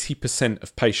 80%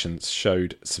 of patients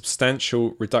showed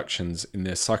substantial reductions in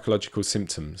their psychological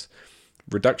symptoms,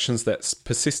 reductions that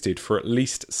persisted for at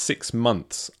least 6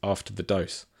 months after the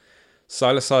dose.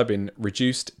 Psilocybin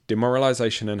reduced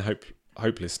demoralization and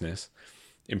hopelessness,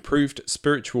 improved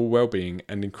spiritual well-being,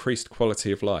 and increased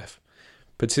quality of life.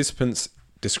 Participants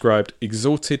described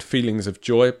exalted feelings of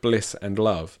joy, bliss, and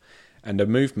love, and a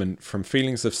movement from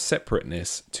feelings of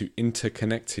separateness to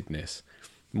interconnectedness.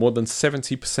 More than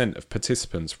 70% of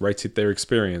participants rated their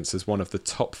experience as one of the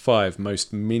top 5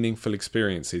 most meaningful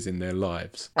experiences in their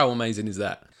lives. How amazing is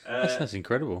that? That's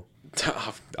incredible.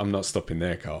 I'm not stopping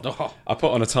there, Carl. Oh. I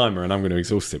put on a timer and I'm going to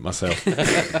exhaust it myself.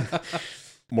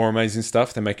 More amazing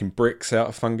stuff. They're making bricks out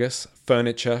of fungus,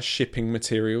 furniture, shipping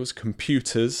materials,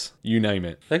 computers, you name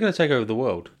it. They're going to take over the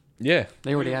world. Yeah.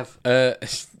 They already have.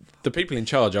 The people in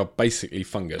charge are basically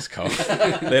fungus, Carl.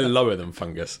 They're lower than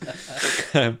fungus.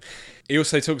 He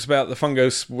also talks about the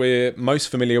fungus we're most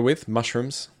familiar with,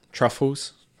 mushrooms,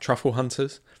 truffles, truffle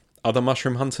hunters, other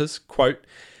mushroom hunters. Quote,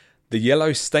 "The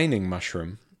yellow staining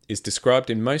mushroom is described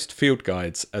in most field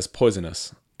guides as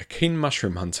poisonous. A keen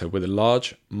mushroom hunter with a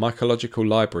large mycological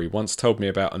library once told me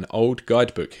about an old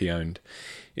guidebook he owned,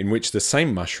 in which the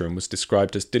same mushroom was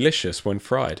described as delicious when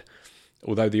fried,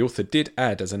 although the author did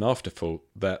add as an afterthought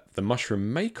that the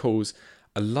mushroom may cause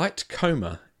a light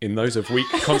coma in those of weak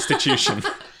constitution."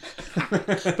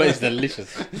 But it's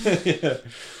delicious. Yeah.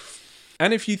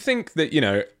 And if you think that,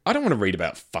 I don't want to read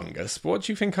about fungus, what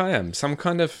do you think I am? Some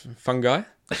kind of fungi?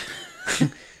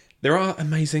 There are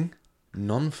amazing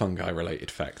non-fungi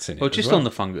related facts in it. Well, just on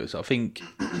the fungus, I think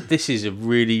this is a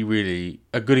really, really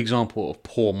a good example of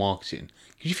poor marketing.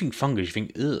 Because you think fungus, you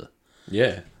think, ugh.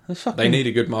 Yeah. They need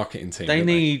a good marketing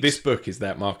team. This book is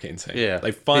that marketing team. Yeah.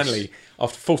 They finally,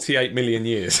 after 48 million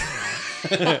years...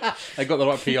 They got the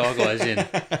right PR guys in.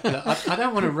 Look, I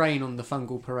don't want to rain on the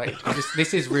fungal parade.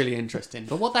 This is really interesting.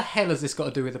 But what the hell has this got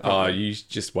to do with the Oh, problem? you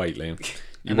just wait, Liam.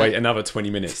 You wait another 20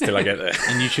 minutes till I get there.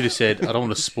 And you should have said, I don't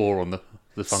want a spore on the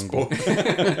fungal.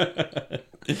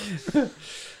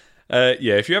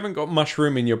 Yeah, if you haven't got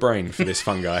mushroom in your brain for this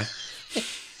fungi,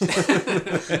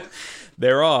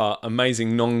 there are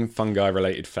amazing non-fungi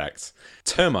related facts.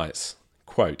 Termites,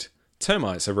 quote,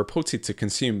 termites are reported to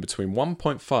consume between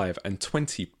 1.5 and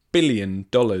 $20 billion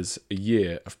a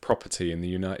year of property in the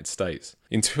United States.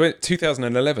 In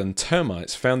 2011,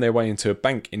 termites found their way into a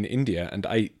bank in India and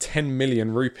ate 10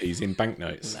 million rupees in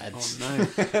banknotes.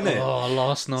 Oh, no. Oh,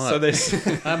 last night. So there's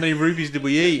How many rupees did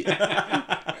we eat?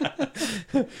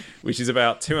 which is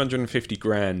about 250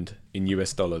 grand in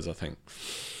US dollars, I think.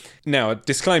 Now, a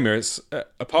disclaimer, it's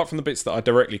apart from the bits that I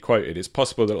directly quoted, it's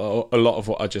possible that a lot of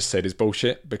what I just said is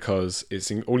bullshit because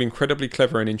it's all incredibly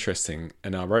clever and interesting,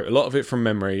 and I wrote a lot of it from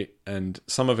memory, and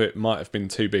some of it might have been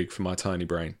too big for my tiny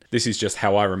brain. This is just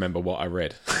how I remember what I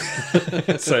read.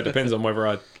 So it depends on whether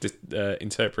I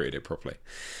interpreted it properly.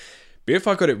 But if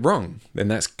I got it wrong, then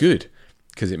that's good,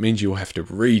 because it means you'll have to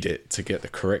read it to get the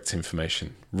correct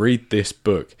information. Read this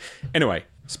book. Anyway,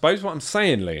 suppose what I'm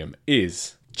saying, Liam,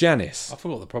 is... Janice. I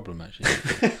forgot the problem, actually.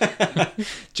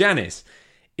 Janice,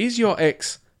 is your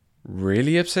ex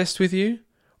really obsessed with you?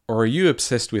 Or are you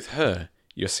obsessed with her?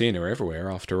 You're seeing her everywhere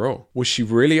after all. Was she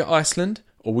really at Iceland?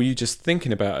 Or were you just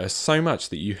thinking about her so much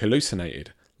that you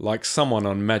hallucinated? Like someone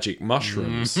on magic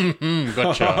mushrooms?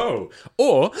 Gotcha. Oh.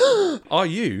 Or are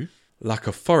you, like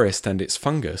a forest and its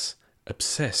fungus,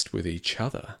 obsessed with each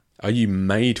other? Are you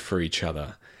made for each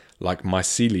other? Like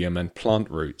mycelium and plant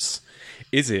roots?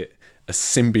 Is it a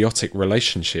symbiotic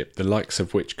relationship, the likes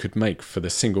of which could make for the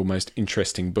single most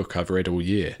interesting book I've read all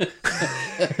year?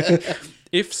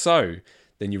 If so,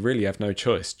 then you really have no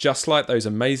choice. Just like those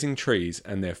amazing trees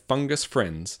and their fungus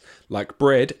friends, like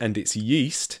bread and its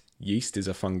yeast is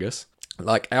a fungus,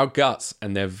 like our guts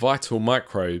and their vital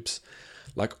microbes,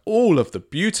 like all of the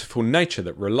beautiful nature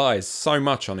that relies so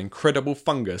much on incredible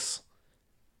fungus,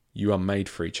 you are made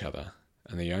for each other,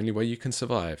 and the only way you can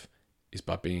survive is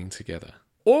by being together.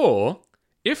 Or,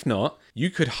 if not,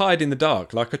 you could hide in the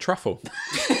dark like a truffle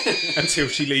until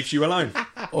she leaves you alone.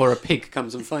 Or a pig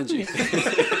comes and finds you.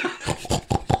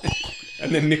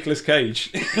 And then Nicolas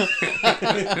Cage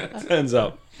turns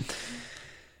up.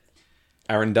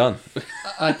 Aaron Dunn.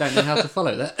 I don't know how to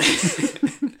follow that.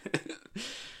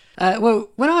 Well,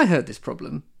 when I heard this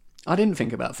problem, I didn't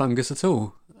think about fungus at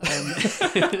all.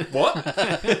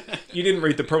 What? You didn't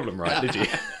read the problem right, did you?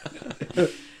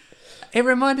 It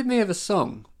reminded me of a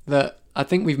song that I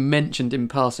think we've mentioned in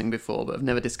passing before, but I've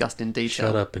never discussed in detail.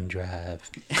 Shut up and drive.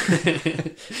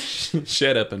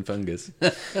 Shut up and fungus.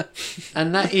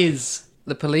 And that is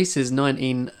the Police's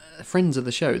friends of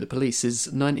the show, the Police's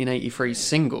 1983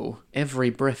 single, Every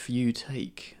Breath You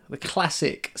Take, the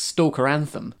classic stalker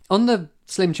anthem. On the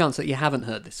slim chance that you haven't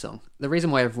heard this song, the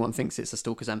reason why everyone thinks it's a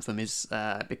stalker's anthem is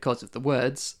because of the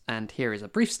words, and here is a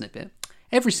brief snippet.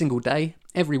 Every single day,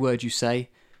 every word you say,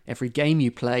 every game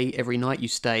you play, every night you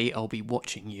stay, I'll be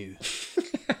watching you.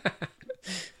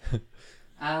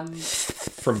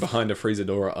 From behind a freezer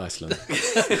door at Iceland.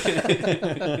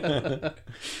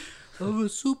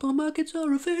 Supermarkets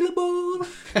are available.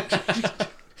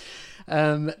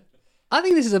 I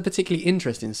think this is a particularly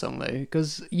interesting song, though,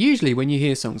 because usually when you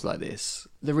hear songs like this,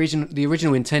 the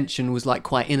original intention was like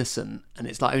quite innocent, and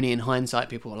it's like only in hindsight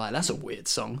people are like, that's a weird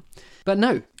song. But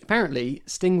no, apparently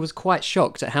Sting was quite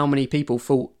shocked at how many people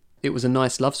thought it was a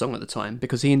nice love song at the time,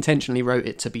 because he intentionally wrote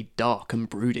it to be dark and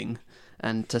brooding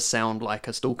and to sound like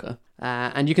a stalker.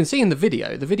 And you can see in the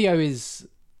video is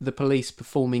the Police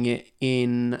performing it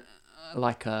in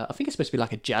like I think it's supposed to be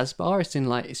like a jazz bar.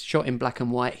 It's shot in black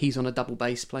and white. He's on a double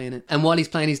bass playing it. And while he's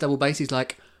playing his double bass, he's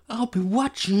like, I'll be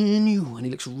watching you. And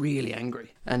he looks really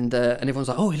angry. And everyone's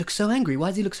like, oh, he looks so angry. Why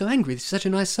does he look so angry? This is such a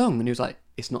nice song. And he was like,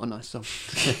 it's not a nice song.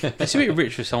 It's a bit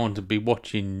rich for someone to be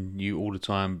watching you all the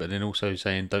time, but then also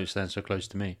saying, don't stand so close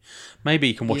to me. Maybe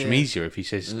you can watch him easier if he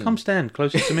says, come stand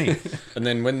closer to me. And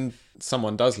then when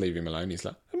someone does leave him alone, he's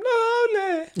like, I'm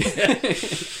lonely.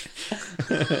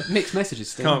 Mixed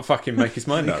messages still. Can't fucking make his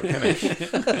mind up, can he?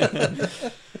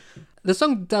 The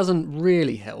song doesn't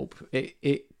really help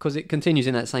because it continues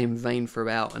in that same vein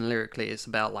throughout, and lyrically it's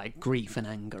about like grief and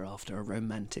anger after a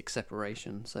romantic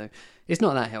separation. So it's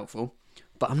not that helpful.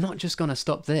 But I'm not just going to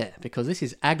stop there, because this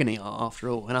is agony art after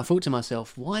all. And I thought to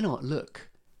myself, why not look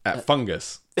At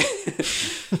fungus.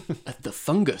 at the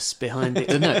fungus behind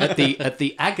it? No, at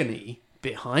the agony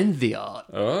behind the art.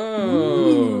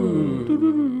 Oh.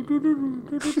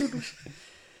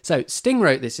 So Sting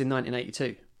wrote this in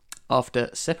 1982 after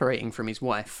separating from his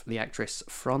wife, the actress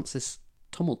Frances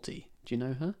Tumulty. Do you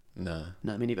know her? No.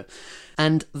 No, me neither.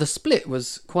 And the split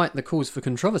was quite the cause for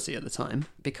controversy at the time,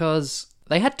 because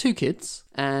they had 2 kids,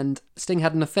 and Sting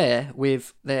had an affair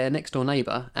with their next door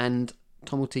neighbour and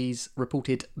Tumulty's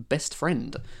reported best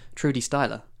friend, Trudy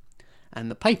Styler. And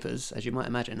the papers, as you might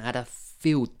imagine, had a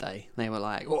field day. They were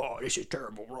like, "Oh, this is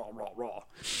terrible, rah, rah, rah."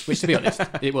 Which, to be honest,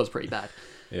 it was pretty bad.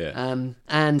 Yeah.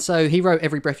 And so he wrote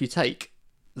Every Breath You Take,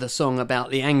 the song about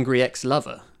the angry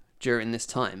ex-lover, during this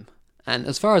time. And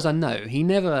as far as I know, he's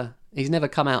never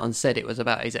come out and said it was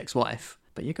about his ex-wife.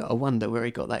 But you got to wonder where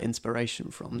he got that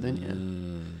inspiration from, don't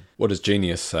you? What does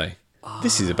Genius say?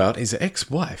 This is about his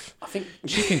ex-wife. I think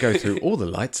She can go through all the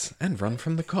lights and run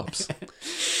from the cops.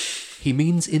 he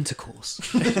means intercourse.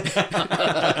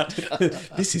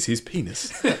 This is his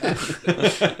penis.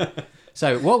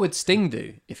 So what would Sting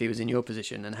do if he was in your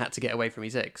position and had to get away from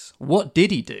his ex? What did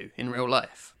he do in real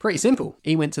life? Pretty simple.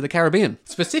 He went to the Caribbean.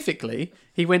 Specifically,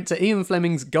 he went to Ian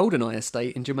Fleming's Goldeneye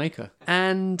estate in Jamaica.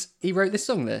 And he wrote this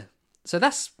song there. So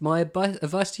that's my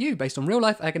advice to you, based on real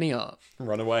life agony art.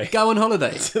 Run away. Go on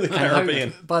holiday. To the and hope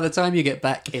Caribbean. by the time you get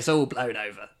back, it's all blown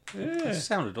over. That's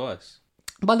sound advice.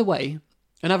 By the way,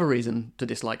 another reason to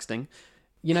dislike Sting,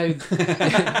 you know,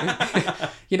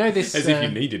 you know this. As if you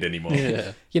needed any more.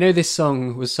 Yeah. You know this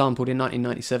song was sampled in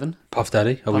 1997. Puff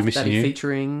Daddy, Are We Puff Missing Daddy You?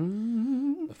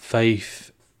 featuring.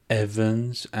 Faith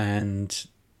Evans and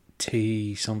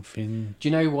T something. Do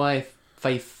you know why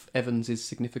Faith Evans is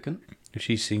significant?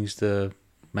 She sings the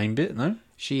main bit, no?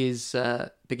 She is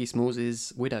Biggie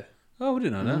Smalls' widow. Oh, I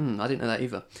didn't know that. I didn't know that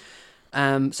either.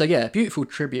 So yeah, beautiful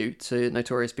tribute to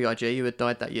Notorious B.I.G., who had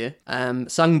died that year.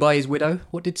 Sung by his widow.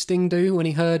 What did Sting do when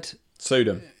he heard? Sued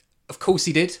him. Of course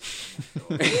he did.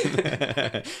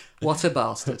 What a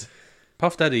bastard.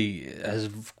 Puff Daddy has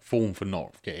fallen for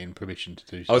not getting permission to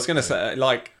do so. I was going to say,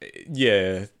 like,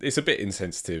 yeah, it's a bit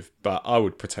insensitive, but I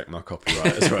would protect my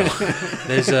copyright as well.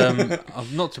 There's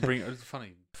not to bring. It's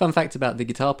funny. Fun fact about the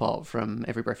guitar part from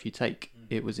Every Breath You Take: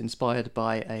 it was inspired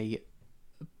by a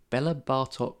Bella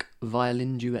Bartok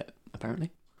violin duet.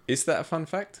 Apparently, Is that a fun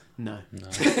fact? no.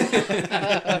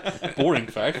 Boring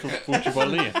fact brought you by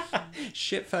Liam.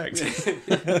 Shit fact.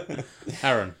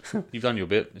 Aaron, you've done your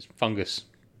bit. It's fungus.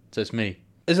 So it's me.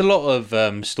 There's a lot of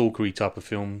stalkery type of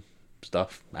film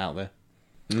stuff out there.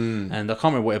 And I can't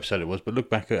remember what episode it was, but look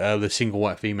back at the single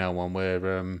white female one where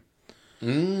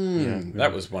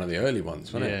That was one of the early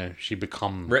ones, wasn't it? yeah, she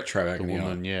become Retro the agony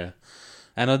woman, yeah.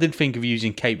 And I did think of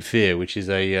using Cape Fear, which is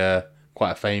a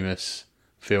quite a famous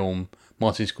film,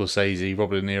 Martin Scorsese,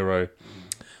 Robert De Niro,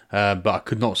 but I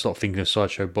could not stop thinking of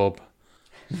Sideshow Bob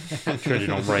treading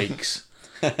on rakes,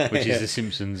 which is the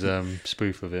Simpsons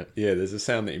spoof of it. Yeah, there's a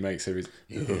sound that he makes every...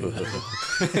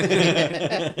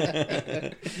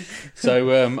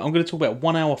 So I'm going to talk about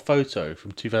 1 Hour Photo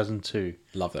from 2002,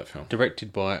 Love that film.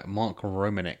 directed by Mark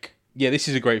Romanek. Yeah, this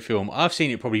is a great film. I've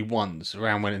seen it probably once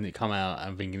around when it come out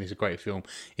and thinking it's a great film.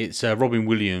 It's Robin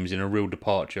Williams in a real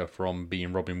departure from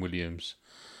being Robin Williams.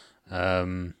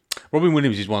 Robin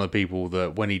Williams is one of the people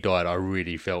that when he died, I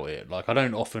really felt it. Like, I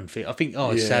don't often feel... I think,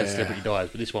 it's sad Yeah. celebrity dies,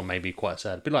 but this one made me quite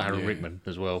sad. A bit like Alan Rickman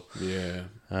as well. Yeah,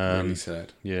 really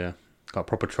sad. Yeah, got a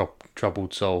proper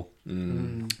troubled soul.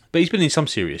 But he's been in some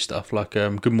serious stuff, like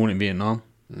Good Morning Vietnam,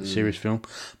 serious film.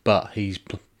 But he's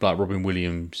like Robin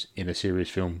Williams in a serious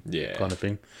film, Yeah. kind of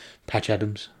thing. Patch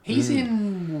Adams. He's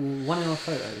in 1 Hour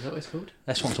Photo. Is that what it's called?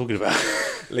 That's what I'm talking about.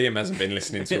 Liam hasn't been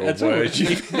listening to a That's all. word.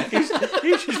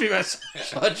 You should be about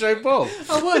Sideshow Bob.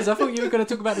 I was. I thought you were going to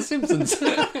talk about The Simpsons.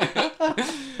 1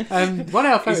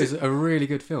 Hour Photo is a really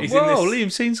good film. He's in Whoa, this-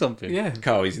 Liam's seen something. Yeah.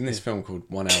 Carl, he's in this film called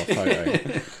 1 Hour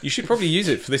Photo. You should probably use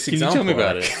it for this Can you example. tell me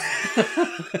about Eric.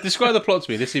 it? Describe the plot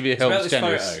to me. Let's see if it It's about helps this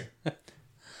generous. photo.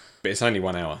 But it's only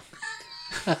 1 hour.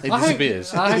 It I hope,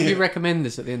 disappears. I hope you recommend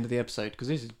this at the end of the episode, because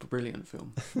this is a brilliant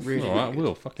film. Really, All right, really good.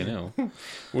 will. Fucking hell.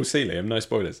 We'll see, Liam. No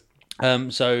spoilers.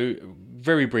 So,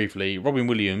 very briefly, Robin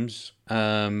Williams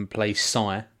plays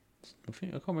Cy. I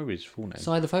can't remember his full name.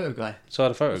 Cy the photo guy. Cy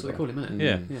the photo That's what guy. they call him, isn't it?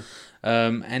 Yeah.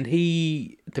 Yeah. And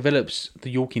he develops the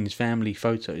Yorkins family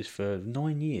photos for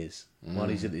 9 years while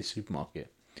he's at this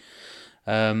supermarket.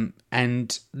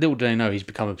 And little do they know, he's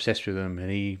become obsessed with them, and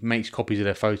he makes copies of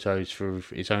their photos for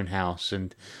his own house,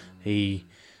 and he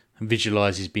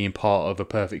visualises being part of a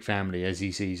perfect family as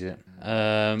he sees it.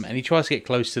 And he tries to get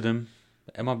close to them,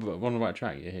 Am I on the right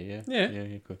track? Yeah.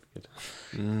 Good.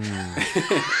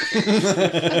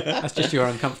 That's just your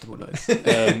uncomfortableness.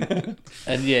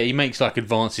 And yeah, he makes like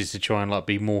advances to try and like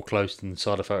be more close than the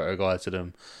side of photo guy to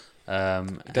them.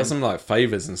 He does them like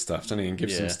favours and stuff, doesn't he? And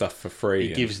gives them stuff for free.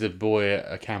 He gives the boy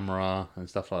a camera and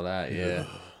stuff like that. Yeah.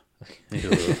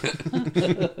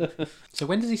 So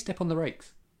when does he step on the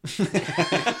rakes?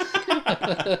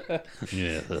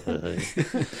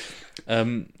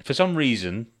 For some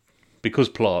reason, because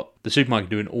plot, the supermarket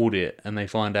do an audit and they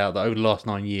find out that over the last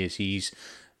 9 years he's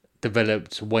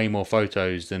developed way more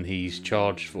photos than he's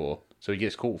charged for. So he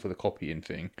gets caught for the copying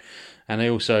thing. And they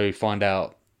also find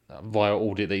out via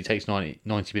audit that he takes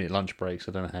 90-minute lunch breaks.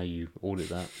 I don't know how you audit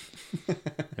that.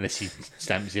 Unless he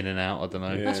stamps in and out, I don't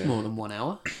know. Yeah. That's more than 1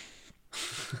 hour.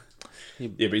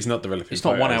 Yeah, but he's not developing. It's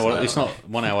not 1 hour. It's not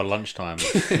 1 hour lunchtime.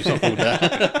 It's not called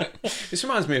that. This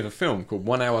reminds me of a film called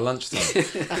 1 Hour Lunchtime.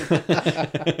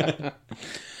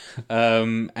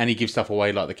 And he gives stuff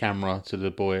away like the camera to the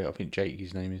boy. I think Jake,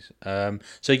 his name is.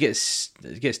 So he gets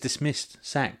dismissed,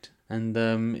 sacked, and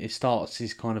it starts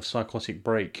his kind of psychotic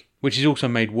break, which is also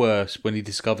made worse when he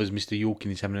discovers Mr.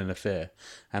 Yorkin is having an affair,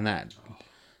 and that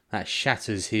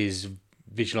shatters his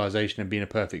visualization of being a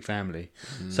perfect family.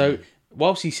 So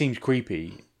whilst he seems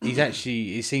creepy,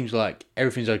 it seems like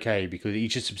everything's okay because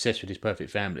he's just obsessed with his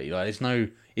perfect family. Like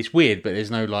it's weird, but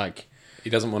there's no like. He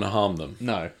doesn't want to harm them.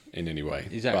 No. In any way.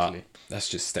 Exactly. But that's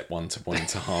just step one to wanting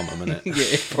to harm them, isn't it?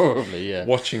 Yeah, probably, yeah.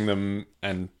 Watching them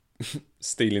and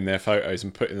stealing their photos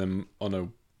and putting them on a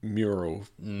mural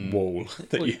wall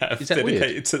that you have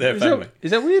dedicated to their family. Is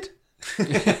that weird?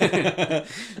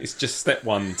 It's just step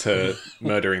one to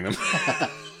murdering them.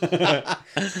 I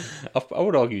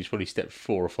would argue it's probably step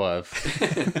 4 or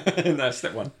 5. No,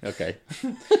 step one. Okay.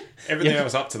 Everything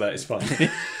else up to that is fine.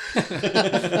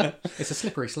 It's a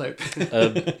slippery slope.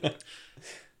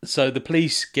 So the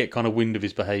police get kind of wind of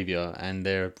his behaviour and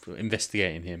they're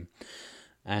investigating him.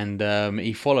 And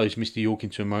he follows Mr. York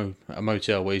into a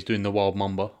motel where he's doing the wild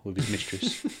mamba with his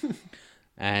mistress.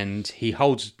 And he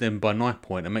holds them by knife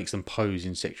point and makes them pose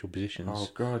in sexual positions. Oh,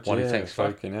 God, while yeah, he takes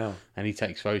fucking hell. And he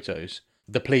takes photos.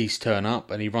 The police turn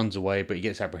up and he runs away, but he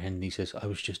gets apprehended and he says, I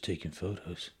was just taking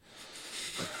photos.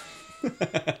 In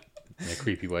a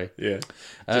creepy way. Yeah.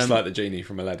 Just like the genie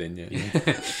from Aladdin, yeah.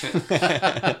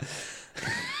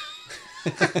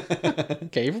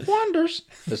 Cave of Wonders.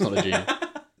 That's not a genie.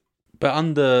 But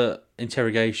under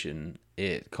interrogation,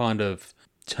 it kind of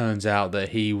turns out that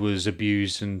he was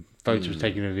abused and photos were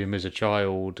taken of him as a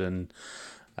child, and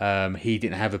he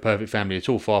didn't have a perfect family at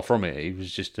all. Far from it. He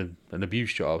was just an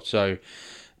abused child. So,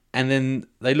 and then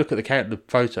they look at the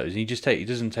photos, and he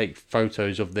doesn't take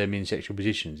photos of them in sexual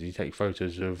positions. He takes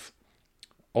photos of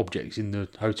objects in the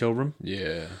hotel room.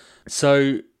 Yeah.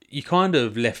 So you kind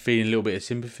of left feeling a little bit of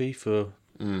sympathy for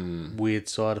weird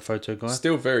side of photo guy.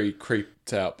 Still very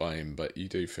creeped out by him, but you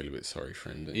do feel a bit sorry for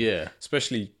him. Yeah.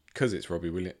 Especially because it's Robbie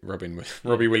Williams.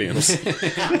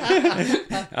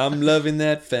 I'm loving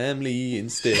that family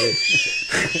instead.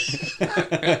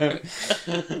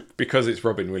 Because it's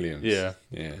Robin Williams. Yeah.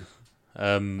 Yeah.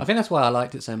 I think that's why I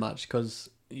liked it so much, because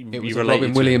it was a related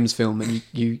Robin to Williams film, and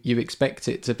you expect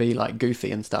it to be like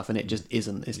goofy and stuff, and it just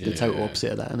isn't. It's the total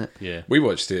opposite of that, isn't it? Yeah. We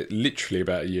watched it literally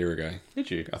about a year ago. Did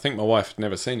you? I think my wife had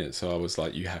never seen it, so I was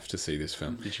like, you have to see this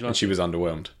film. Did you like and she was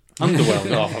underwhelmed.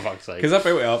 Underwhelmed. Oh, for fuck's sake. Because I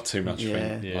built it up too much for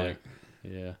Yeah. me. Yeah. Like,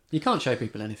 Yeah. You can't show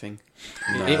people anything.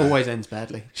 No. It always ends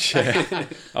badly. yeah.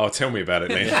 Oh, tell me about it,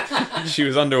 man. She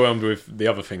was underwhelmed with the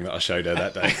other thing that I showed her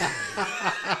that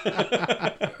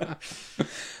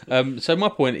day. So my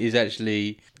point is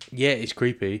actually, yeah, it's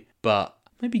creepy, but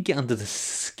maybe get under the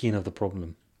skin of the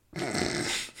problem.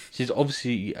 She's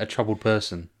obviously a troubled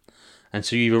person, and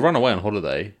so you either run away on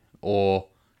holiday or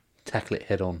tackle it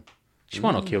head on. She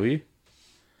might not kill you.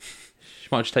 She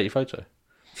might just take your photo.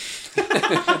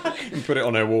 And put it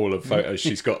on her wall of photos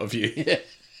she's got of you. Yeah.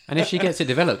 And if she gets it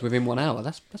developed within 1 hour,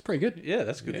 that's pretty good. Yeah,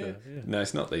 that's good. Yeah. Yeah. No,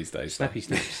 it's not these days. Snappy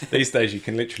snaps. These days you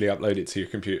can literally upload it to your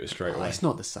computer straight Oh, away. it's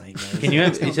not the same. Though, Can you?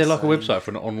 It's Is not there the like a same. website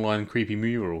for an online creepy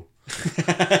mural?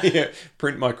 Yeah,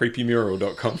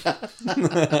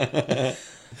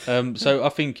 printmycreepymural.com. So I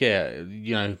think, yeah,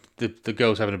 you know, the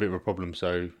girl's having a bit of a problem,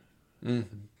 so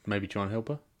maybe try and help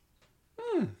her.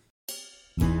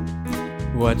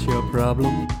 What's your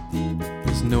problem?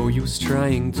 There's no use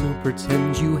trying to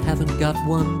pretend you haven't got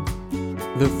one.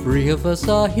 The three of us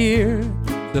are here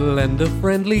to lend a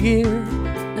friendly ear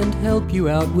and help you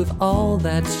out with all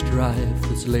that strife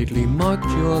that's lately marked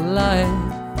your life.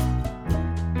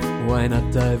 Why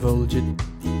not divulge it?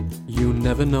 You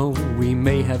never know, we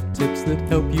may have tips that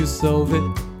help you solve it.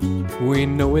 We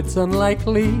know it's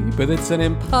unlikely, but it's an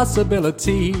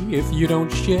impossibility if you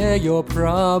don't share your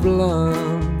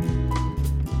problem.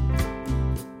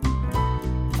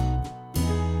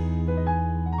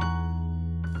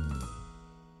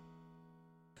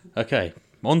 Okay,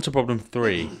 on to problem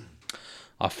 3.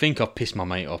 I think I've pissed my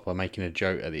mate off by making a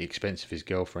joke at the expense of his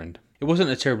girlfriend. It wasn't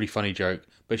a terribly funny joke,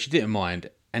 but she didn't mind,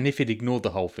 and if he'd ignored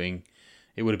the whole thing,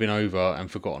 it would have been over and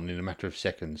forgotten in a matter of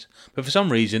seconds. But for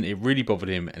some reason, it really bothered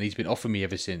him, and he's been offering me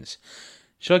ever since.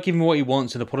 Should I give him what he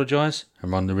wants and apologise,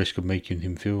 and run the risk of making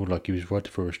him feel like he was right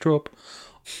for a strop,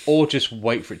 or just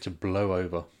wait for it to blow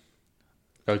over?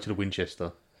 Go to the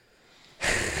Winchester.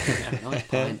 Nice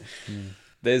pint.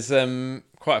 There's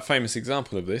quite a famous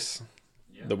example of this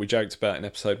that we joked about in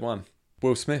episode 1.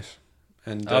 Will Smith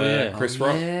and Chris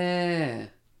Rock. Yeah.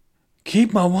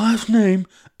 Keep my wife's name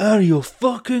out of your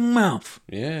fucking mouth.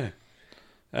 Yeah.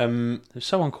 It's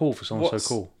so uncool for someone so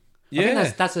cool. Yeah, I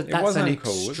think that's it was an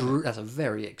uncool, wasn't it? that's a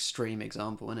very extreme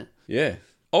example, isn't it? Yeah.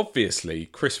 Obviously,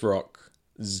 Chris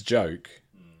Rock's joke,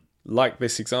 like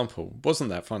this example,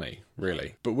 wasn't that funny,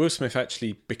 really. But Will Smith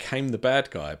actually became the bad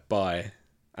guy by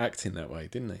acting that way,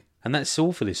 didn't he? And that's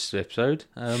all for this episode.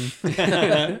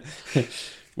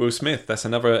 Will Smith, that's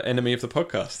another enemy of the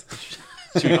podcast.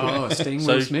 Sting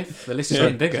Will Smith. The list is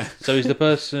getting bigger. So is the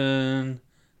person...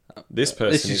 This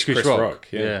person This is Chris Rock.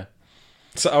 Yeah.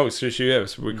 So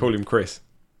we call him Chris.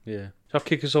 Yeah. Shall I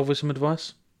kick us off with some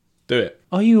advice? Do it.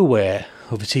 Are you aware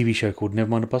of a TV show called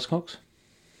Nevermind the Buzzcocks?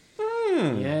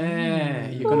 Yeah.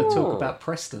 You're going to talk about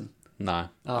Preston. No.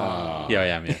 Oh. Yeah, I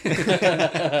am,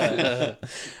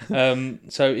 yeah.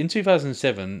 So in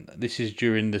 2007, this is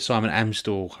during the Simon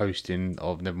Amstel hosting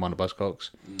of Nevermind the Buzzcocks.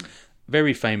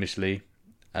 Very famously,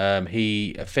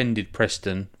 he offended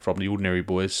Preston from the Ordinary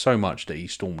Boys so much that he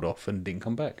stormed off and didn't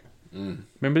come back.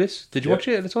 Remember this? Did you watch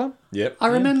it at the time? Yep. I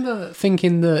remember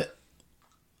thinking that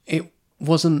it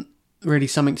wasn't really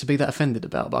something to be that offended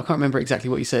about, but I can't remember exactly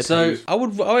what you said. So I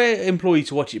implore you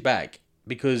to watch it back,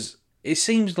 because it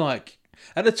seems like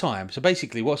at the time. So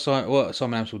basically, what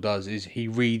Simon Amstel does is he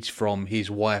reads from his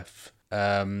wife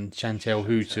Chantel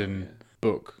Hooton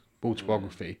book,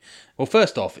 autobiography. Well,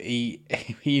 first off, he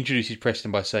introduces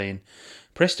Preston by saying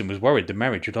Preston was worried the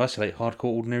marriage would isolate hardcore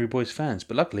Ordinary Boys fans,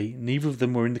 but luckily neither of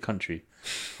them were in the country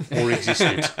or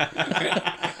existed.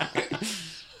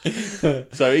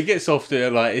 So he gets off to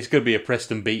like it's going to be a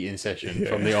Preston beating session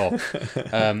from the off,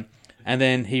 and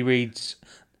then he reads.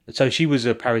 So she was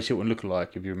a Paris Hilton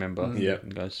lookalike, if you remember. Yeah.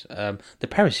 He goes, the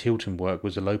Paris Hilton work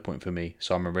was a low point for me,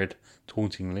 Simon read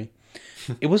tauntingly.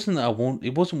 It wasn't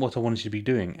what I wanted to be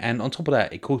doing, and on top of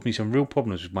that, it caused me some real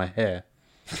problems with my hair.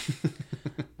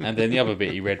 And then the other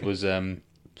bit he read was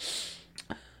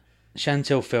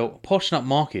Chantel felt posh and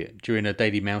upmarket during a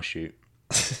Daily Mail shoot.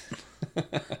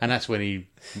 And that's when he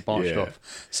marched off.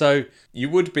 So you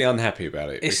would be unhappy about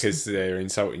it because they're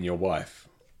insulting your wife.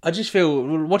 I just feel,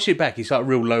 watching it back, it's like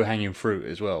real low-hanging fruit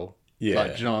as well. Yeah.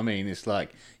 Like, do you know what I mean? It's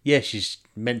like, yeah, she's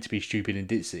meant to be stupid and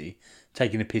ditzy.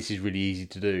 Taking a piss is really easy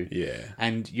to do. Yeah.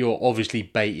 And you're obviously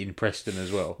baiting Preston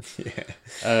as well.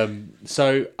 Yeah.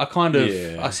 So I kind of,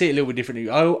 I see it a little bit differently.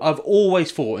 I've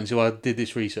always thought, until I did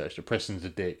this research, that Preston's a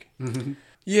dick.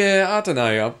 Yeah, I don't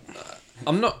know.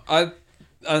 I'm not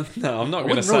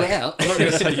going to say rule it out. I'm not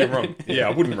going to say you're wrong. Yeah,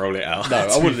 I wouldn't roll it out. No,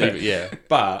 I wouldn't leave it, yeah.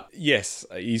 But yes,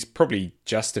 he's probably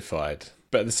justified.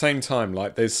 But at the same time,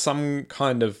 like there's some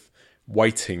kind of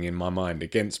weighting in my mind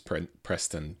against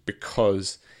Preston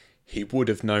because he would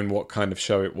have known what kind of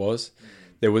show it was.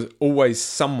 There was always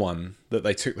someone that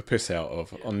they took the piss out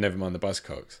of on Nevermind the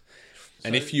Buzzcocks.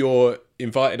 And if you're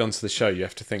invited onto the show, you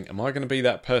have to think, am I going to be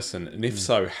that person? And if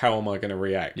so, how am I going to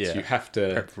react? Yeah. You have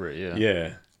to... Prep for it, yeah.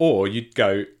 Yeah. Or you'd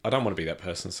go, I don't want to be that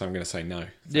person, so I'm going to say no.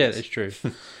 Thanks. Yeah, it's true.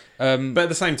 But at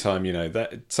the same time, you know,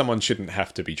 that someone shouldn't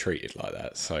have to be treated like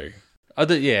that. So I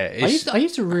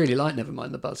used to really like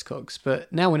Nevermind the Buzzcocks,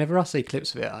 but now whenever I see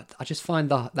clips of it, I just find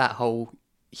that whole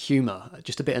humour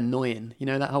just a bit annoying. You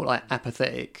know, that whole like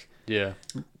apathetic,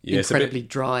 incredibly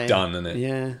dry, done, isn't it?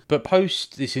 Yeah. But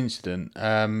post this incident,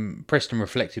 Preston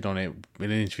reflected on it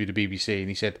in an interview to BBC, and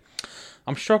he said,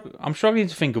 I'm struggling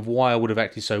to think of why I would have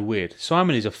acted so weird.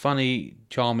 Simon is a funny,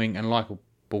 charming and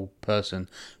likeable person,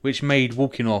 which made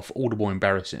walking off all the more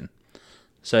embarrassing.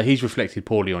 So he's reflected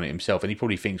poorly on it himself, and he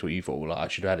probably thinks what you thought, like, I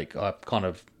should have had it. I kind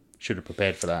of should have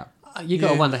prepared for that. You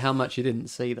got to wonder how much you didn't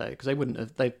see though, because they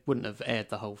wouldn't have aired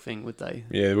the whole thing, would they?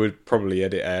 Yeah, they would probably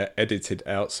edited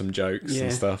out some jokes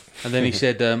and stuff. And then he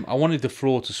said, I wanted the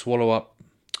floor to swallow up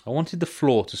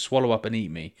and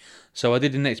eat me. So I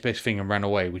did the next best thing and ran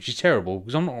away, which is terrible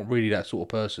because I'm not really that sort of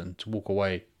person to walk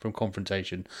away from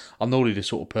confrontation. I'm not really the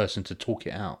sort of person to talk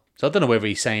it out. So I don't know whether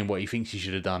he's saying what he thinks he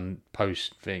should have done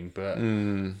post thing, but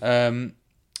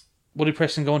what did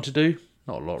Preston go on to do?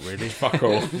 Not a lot, really. Fuck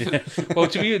all. Yeah. Well,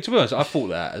 to be honest, I thought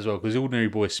that as well, because Ordinary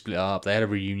Boys split up. They had a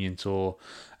reunion tour,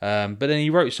 but then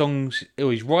he wrote songs.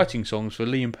 He's writing songs for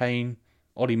Liam Payne,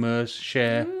 Ollie Murs,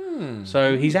 Cher.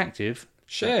 So he's active.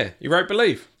 Cher. He wrote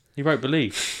Believe. He wrote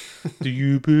Believe. Do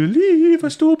you believe I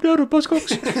stormed out of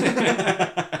Buzzcocks?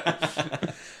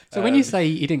 So when you say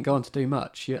he didn't go on to do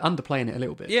much, you're underplaying it a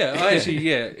little bit. Yeah, he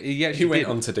actually He went did.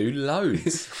 on to do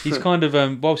loads. He's kind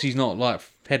of, whilst he's not like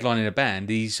headlining a band,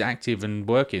 he's active and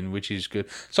working, which is good.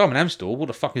 Simon Amstell, what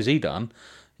the fuck has he done?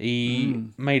 He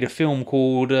made a film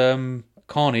called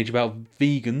Carnage about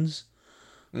vegans,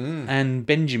 and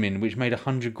Benjamin, which made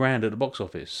 $100,000 at the box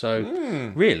office. So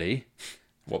really,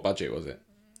 What budget was it?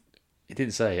 it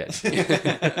didn't say it.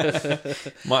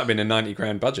 Might have been a 90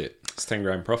 grand budget. It's 10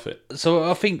 grand profit. So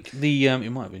I think it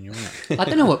might have been. You're right. I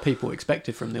don't know what people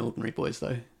expected from the Ordinary Boys,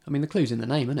 though. I mean, the clue's in the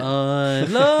name, isn't it? I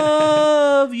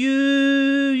love you,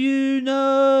 you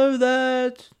know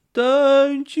that,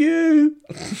 don't you?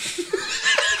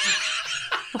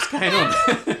 What's going on?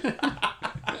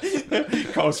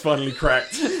 Carl's finally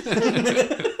cracked.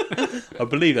 I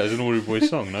believe that was an Ordinary Boys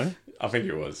song, no? I think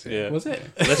it was. Yeah. Was it?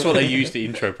 That's what they used to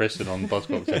intro Preston on the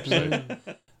Buzzcocks episode.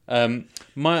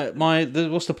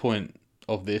 What's the point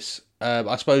of this?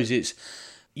 I suppose it's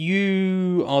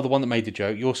you are the one that made the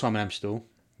joke. You're Simon Amstell.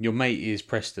 Your mate is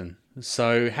Preston.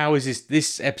 So how is this?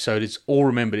 This episode is all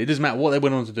remembered. It doesn't matter what they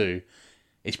went on to do.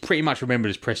 It's pretty much remembered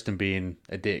as Preston being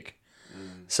a dick.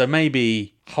 So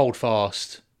maybe hold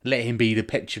fast. Let him be the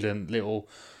petulant little,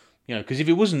 because if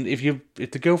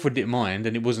the girlfriend didn't mind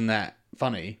and it wasn't that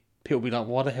funny, people would be like,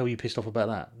 why the hell are you pissed off about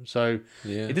that? So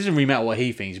it doesn't really matter what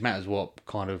he thinks. It matters what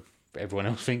kind of everyone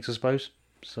else thinks, I suppose.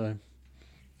 So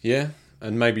Yeah.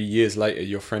 And maybe years later,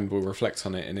 your friend will reflect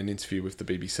on it in an interview with the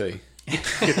BBC.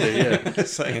 yeah.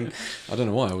 Saying, I don't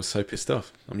know why I was so pissed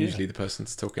off. I'm usually the person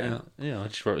to talk it out. Yeah, I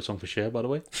just wrote a song for Cher, by the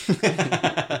way.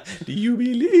 Do you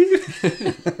believe?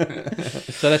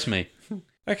 So that's me.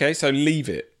 Okay, so leave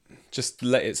it. Just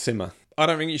let it simmer. I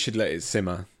don't think you should let it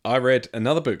simmer. I read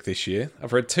another book this year.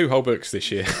 I've read 2 whole books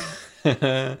this year.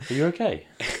 Are you okay?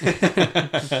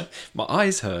 My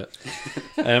eyes hurt.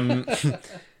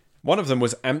 One of them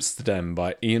was Amsterdam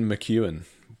by Ian McEwan,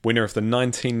 winner of the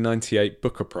 1998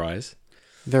 Booker Prize.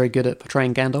 Very good at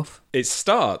portraying Gandalf. It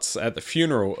starts at the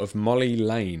funeral of Molly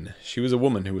Lane. She was a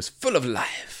woman who was full of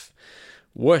life,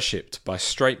 worshipped by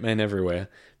straight men everywhere,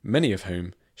 many of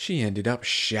whom she ended up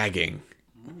shagging.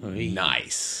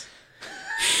 Nice.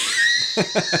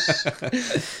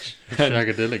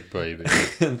 Shagadelic, baby.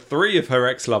 And 3 of her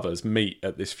ex-lovers meet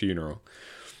at this funeral.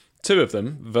 2 of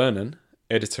them, Vernon,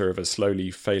 editor of a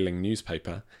slowly failing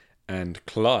newspaper, and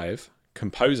Clive,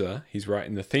 composer, he's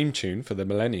writing the theme tune for the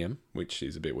Millennium, which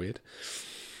is a bit weird,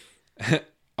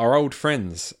 are old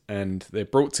friends, and they're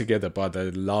brought together by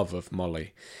the love of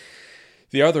Molly.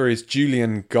 The other is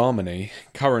Julian Garmany,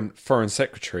 current Foreign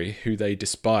Secretary, who they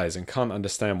despise and can't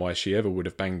understand why she ever would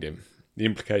have banged him. The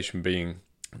implication being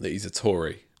that he's a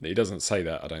Tory. He doesn't say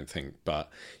that, I don't think, but,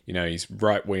 he's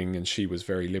right-wing and she was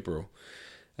very liberal.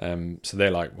 So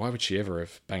they're like, why would she ever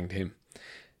have banged him?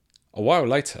 A while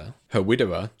later, her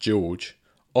widower, George,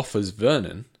 offers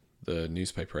Vernon, the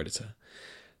newspaper editor,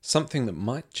 something that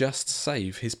might just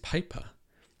save his paper.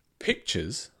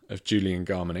 Pictures of Julian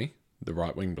Garmany, the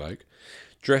right-wing bloke,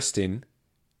 dressed in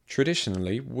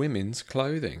traditionally women's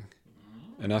clothing.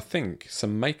 And I think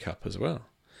some makeup as well.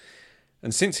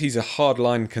 And since he's a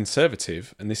hardline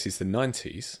conservative, and this is the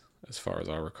 90s, as far as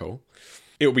I recall,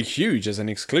 it'll be huge as an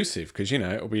exclusive, because,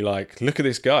 it'll be like, look at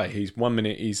this guy. He's 1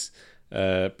 minute he's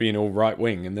being all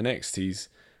right-wing, and the next he's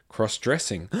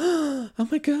cross-dressing. Oh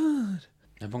my God.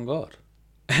 Avant-garde.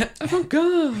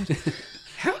 Avant-garde.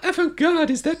 How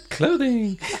avant-garde is that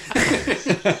clothing?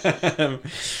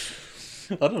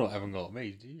 I don't know what avant-garde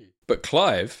means, do you? But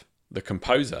Clive, the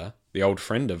composer, the old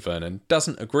friend of Vernon,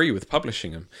 doesn't agree with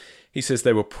publishing them. He says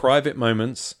they were private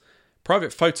moments,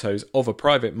 private photos of a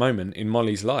private moment in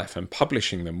Molly's life, and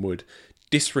publishing them would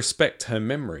disrespect her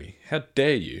memory. How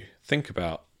dare you think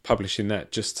about publishing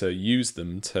that just to use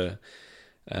them to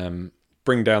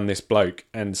bring down this bloke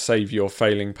and save your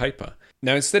failing paper.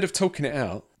 Now, instead of talking it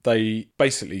out, they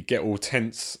basically get all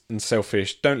tense and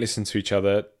selfish, don't listen to each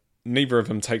other. Neither of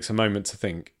them takes a moment to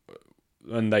think,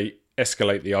 and they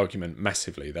escalate the argument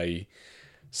massively. They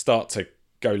start to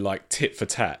go like tit for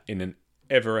tat in an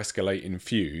ever-escalating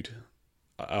feud.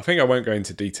 I think I won't go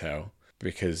into detail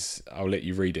because I'll let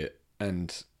you read it.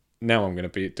 And now I'm going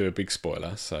to do a big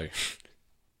spoiler, so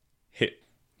hit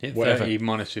Hit whatever. 30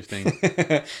 minus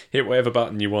 15. Hit whatever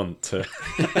button you want to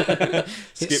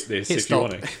skip this hit if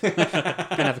stop. you want to. Go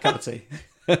and have a cup of tea.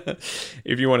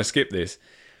 If you want to skip this,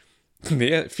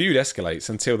 the feud escalates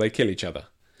until they kill each other.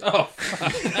 Oh,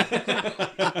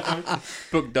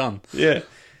 book done. Yeah.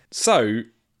 So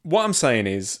what I'm saying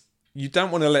is, you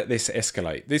don't want to let this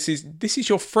escalate. This is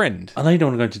your friend. I know you don't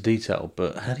want to go into detail,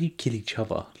 but how do you kill each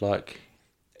other? Like,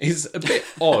 It's a bit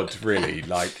odd, really.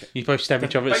 Like, you both stab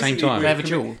each other at the same Basically, time. They have a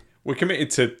duel. we're committed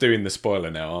to doing the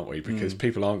spoiler now, aren't we? Because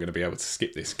people aren't going to be able to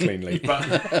skip this cleanly.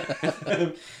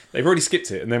 But they've already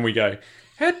skipped it, and then we go,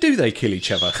 how do they kill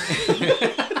each other?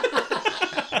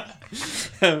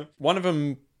 One of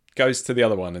them goes to the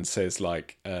other one and says,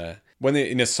 like, when they're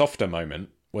in a softer moment,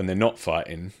 when they're not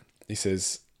fighting, he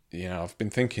says, I've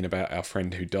been thinking about our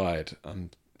friend who died.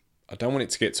 I don't want it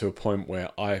to get to a point where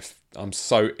I'm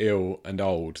so ill and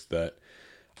old that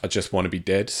I just want to be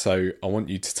dead. So I want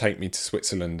you to take me to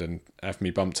Switzerland and have me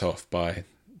bumped off by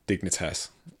Dignitas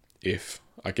if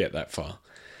I get that far.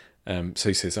 So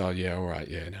he says, oh, yeah, all right.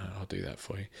 Yeah, no, I'll do that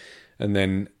for you. And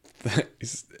then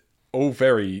it's all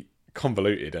very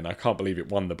convoluted, and I can't believe it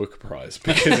won the Booker Prize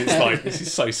because it's like, this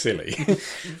is so silly.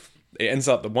 It ends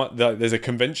up there's a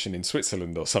convention in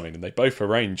Switzerland or something, and they both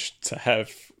arranged to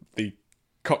have the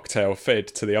cocktail fed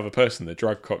to the other person, the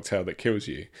drug cocktail that kills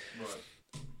you.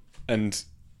 Right. And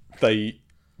they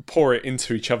pour it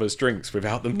into each other's drinks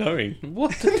without them knowing.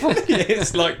 What the fuck? Yeah,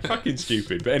 it's like fucking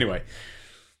stupid. But anyway.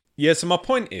 Yeah, so my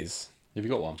point is, Have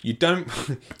you got one? you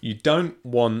don't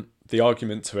want the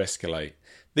argument to escalate.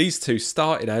 These two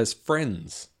started as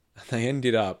friends, and they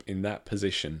ended up in that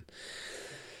position.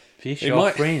 Fish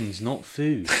are friends, not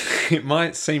food. It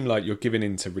might seem like you're giving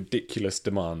in to ridiculous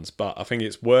demands, but I think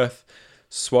it's worth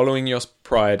swallowing your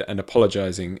pride and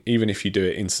apologising, even if you do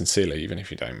it insincerely, even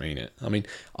if you don't mean it. I mean,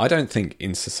 I don't think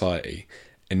in society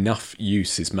enough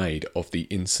use is made of the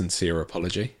insincere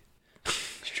apology.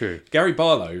 It's true. Gary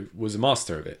Barlow was a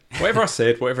master of it. Whatever I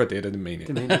said, whatever I did, I didn't mean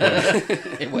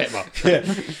it. Whatever.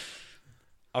 Yeah.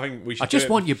 I think we should. I just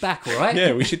want you back, all right?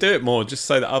 Yeah, we should do it more, just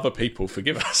so that other people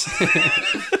forgive us.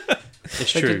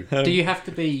 It's true. Do you have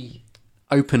to be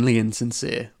openly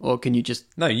insincere, or can you just...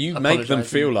 No, you make them Apologising,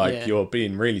 feel like yeah. you're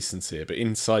being really sincere, but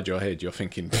inside your head you're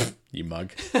thinking, "Pfft, you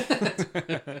mug."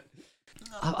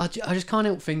 I just can't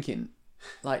help thinking,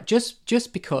 like,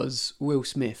 just because Will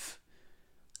Smith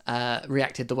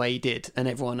reacted the way he did, and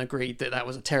everyone agreed that that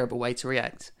was a terrible way to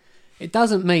react, it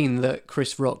doesn't mean that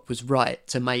Chris Rock was right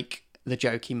to make the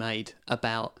joke he made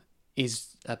about God,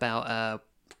 I've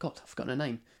forgotten her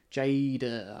name.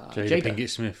 Jada Pinkett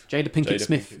Smith. Jada Pinkett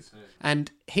Smith.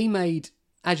 And he made,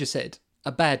 as you said,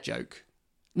 a bad joke.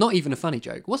 Not even a funny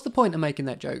joke. What's the point of making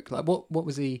that joke? Like, what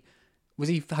was he... Was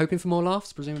he hoping for more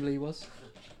laughs? Presumably he was.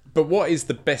 But what is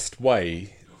the best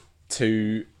way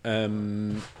to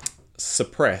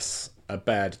suppress a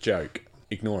bad joke?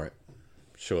 Ignore it,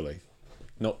 surely.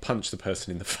 Not punch the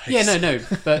person in the face. Yeah, no.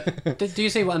 But do you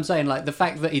see what I'm saying? Like, the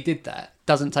fact that he did that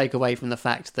doesn't take away from the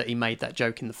fact that he made that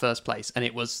joke in the first place, and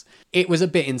it was a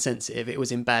bit insensitive. It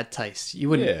was in bad taste. You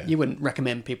wouldn't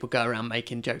recommend people go around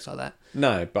making jokes like that.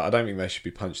 No, but I don't think they should be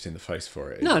punched in the face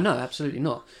for it. No, absolutely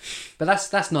not. But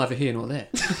that's neither here nor there.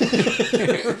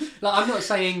 Like, I'm not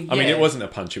saying. I mean, it wasn't a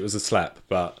punch; it was a slap.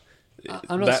 But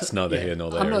that's neither here nor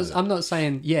there. I'm not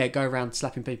saying go around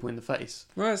slapping people in the face.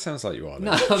 Well, it sounds like you are. Then.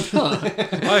 No, I'm not.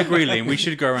 I agree, Liam. We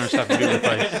should go around slapping people in the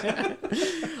face.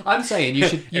 I'm saying you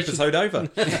should. Episode over.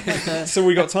 That's all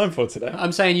we got time for today.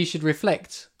 I'm saying you should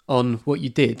reflect on what you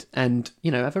did and,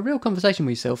 have a real conversation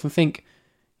with yourself and think,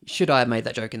 should I have made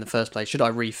that joke in the first place? Should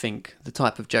I rethink the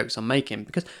type of jokes I'm making?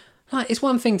 Because it's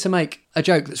one thing to make a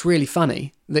joke that's really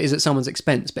funny, that is at someone's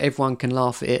expense, but everyone can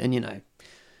laugh at it and,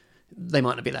 they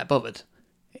might not be that bothered.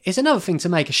 It's another thing to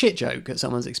make a shit joke at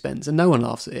someone's expense and no one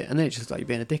laughs at it, and then it's just like you're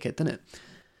being a dickhead, doesn't it?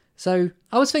 So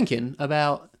I was thinking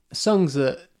about songs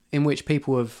in which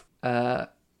people have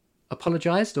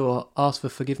apologised or asked for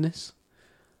forgiveness.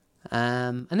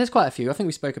 And there's quite a few. I think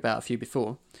we spoke about a few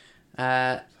before.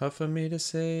 Hard for me to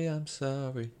say I'm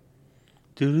sorry.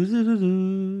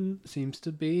 Seems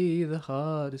to be the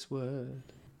hardest word.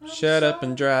 Shut up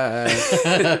and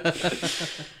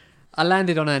drive. I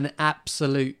landed on an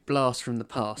absolute blast from the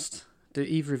past. Do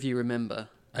either of you remember?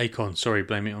 Akon, sorry,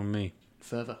 blame it on me.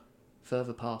 Further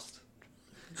past.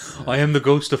 I am the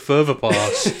ghost of further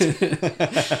past.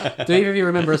 Do either of you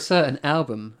remember a certain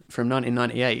album from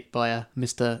 1998 by a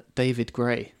Mr. David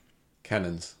Gray?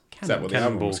 Cannons. Is that what the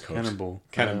album was called?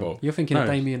 Cannonball. You're thinking of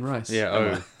Damien Rice.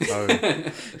 Yeah,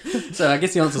 So I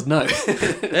guess the answer's no.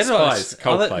 They're Spice,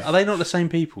 not, Coldplay. are they not the same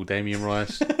people? Damien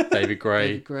Rice, David Gray.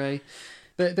 David Gray.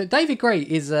 But David Gray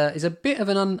is a bit of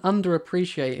an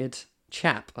underappreciated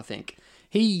chap, I think.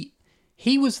 He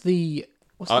was the...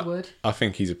 What's the word? I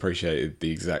think he's appreciated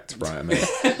the exact right amount.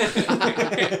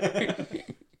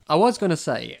 I was going to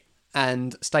say,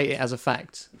 and state it as a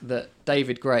fact, that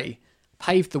David Gray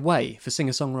paved the way for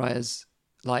singer-songwriters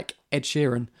like Ed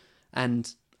Sheeran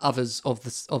and others of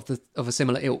a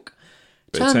similar ilk.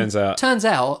 But it turns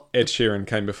out Ed Sheeran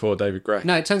came before David Gray.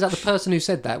 No, it turns out the person who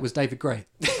said that was David Gray.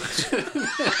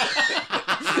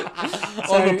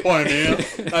 I'm a pioneer,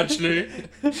 actually.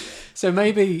 So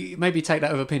maybe take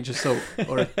that with a pinch of salt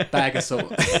or a bag of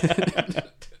salt.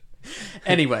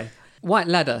 Anyway, White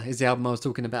Ladder is the album I was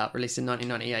talking about, released in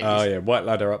 1998. Oh yeah, White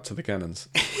Ladder up to the cannons.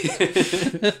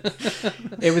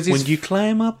 It was when you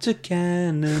climb up to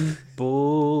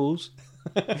cannonballs.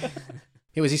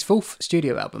 It was his fourth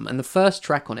studio album, and the first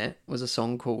track on it was a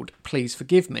song called Please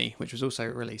Forgive Me, which was also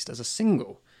released as a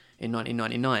single in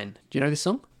 1999. Do you know this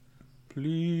song?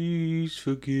 Please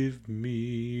forgive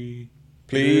me.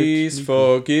 Please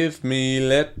forgive me,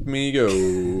 let me go.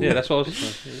 Yeah, that's what I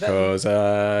was... 'Cause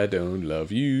I don't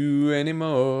love you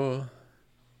anymore.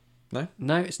 No?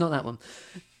 No, it's not that one.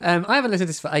 I haven't listened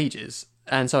to this for ages,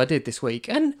 and so I did this week,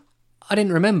 and I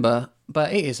didn't remember,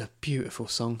 but it is a beautiful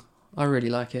song. I really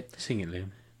like it. Sing it,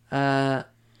 Liam.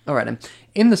 All right then.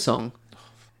 In the song,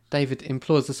 David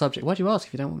implores the subject. Why'd you ask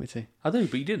if you don't want me to? I do,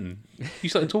 but you didn't. You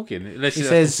started talking. He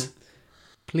says,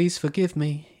 please forgive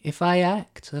me if I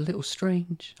act a little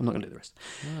strange. I'm not going to do the rest.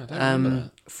 No, I don't remember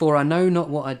that. For I know not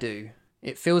what I do.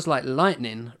 It feels like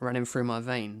lightning running through my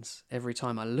veins every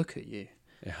time I look at you.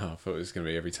 Yeah, I thought it was going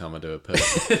to be every time I do a poo.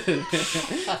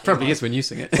 Probably is when you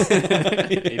sing it.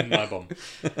 In my bomb.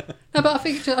 No, but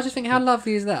I just think how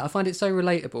lovely is that? I find it so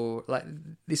relatable. Like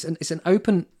it's an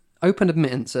open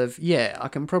admittance of, yeah, I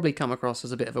can probably come across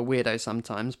as a bit of a weirdo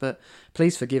sometimes, but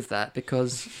please forgive that,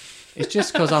 because it's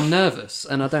just because I'm nervous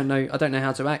and I don't know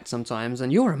how to act sometimes,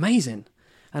 and you're amazing.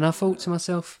 And I thought to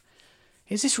myself,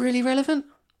 is this really relevant?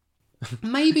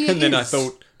 Maybe it is. And then I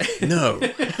thought, no.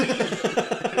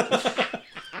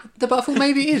 But I thought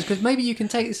maybe it is, because maybe you can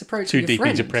take this approach Too with your deep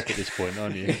friends. into prep at this point,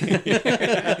 aren't you?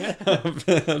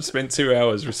 I've spent 2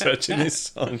 hours researching this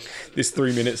song, this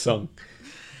 3-minute song.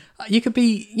 You could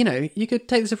you could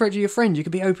take this approach with your friend. You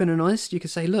could be open and honest. You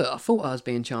could say, look, I thought I was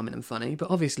being charming and funny,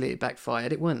 but obviously it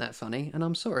backfired. It weren't that funny, and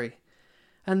I'm sorry.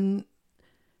 And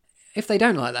if they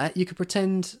don't like that, you could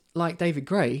pretend, like David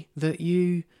Gray, that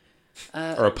you...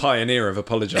 or a pioneer of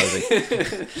apologising.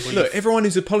 Look, everyone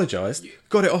who's apologised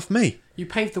got it off me. You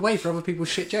paved the way for other people's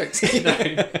shit jokes.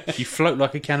 You float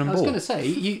like a I cannonball. was going to say,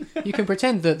 you can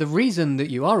pretend that the reason that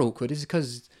you are awkward is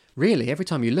because, really, every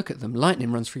time you look at them,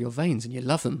 lightning runs through your veins and you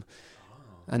love them.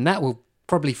 And that will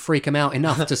probably freak them out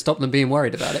enough to stop them being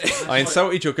worried about it. I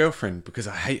insulted your girlfriend because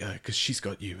I hate her because she's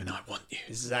got you and I want you.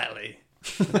 Exactly.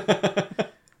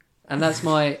 And that's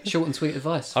my short and sweet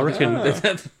advice. I reckon...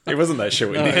 It wasn't that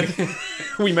short.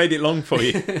 We made it long for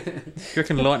you. You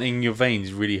reckon lightning in your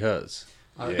veins really hurts?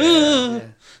 Yeah.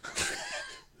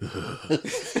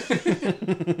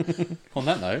 On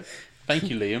that note,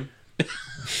 thank you, Liam.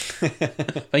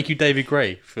 Thank you, David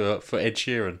Gray, for Ed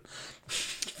Sheeran.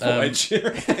 Ed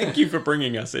Sheeran. Thank you for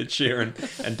bringing us Ed Sheeran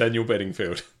and Daniel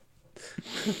Bedingfield.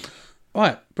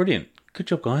 Right, brilliant. Good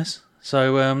job, guys.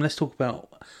 So let's talk about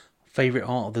favourite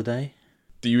art of the day.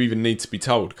 Do you even need to be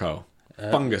told, Carl?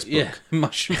 Fungus book. Yeah,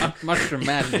 Mushroom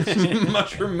Madness.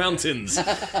 Mushroom Mountains.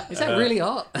 Is that really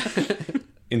art?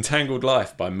 Entangled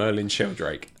Life by Merlin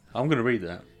Sheldrake. I'm going to read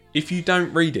that. If you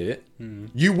don't read it,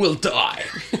 you will die.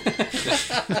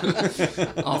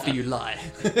 After you lie.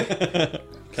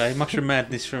 Okay, Mushroom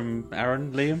Madness from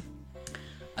Aaron, Liam?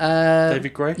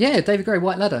 David Gray? Yeah, David Gray,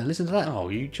 White Ladder. Listen to that. Oh,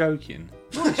 are you joking?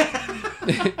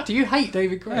 Do you hate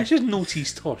David Gray? It's just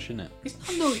naughty's tosh, isn't it?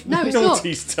 It's not. It's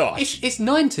Naughty's not. tosh. It's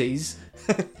 90s.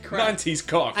 90s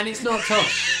cock. And it's not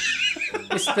tosh.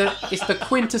 It's the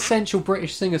quintessential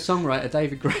British singer-songwriter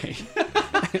David Gray.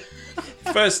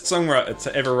 First songwriter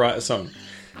to ever write a song.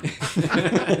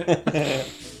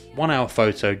 1 hour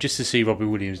photo just to see Robbie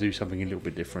Williams do something a little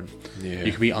bit different. Yeah.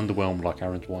 You can be underwhelmed like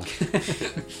Aaron's wife.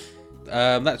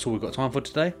 That's all we've got time for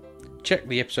today. Check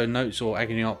the episode notes or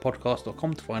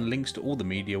agonyartpodcast.com to find links to all the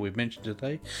media we've mentioned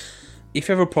today. If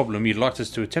you have a problem you'd like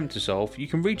us to attempt to solve, you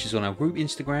can reach us on our group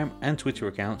Instagram and Twitter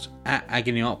accounts at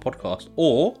Agony Art Podcast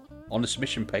or on the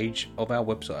submission page of our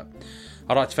website.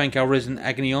 I'd like to thank our resident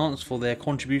Agony Aunts for their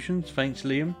contributions. Thanks,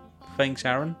 Liam. Thanks,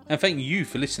 Aaron. And thank you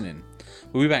for listening.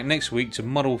 We'll be back next week to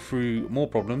muddle through more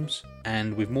problems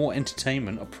and with more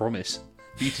entertainment, I promise,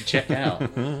 for you to check out.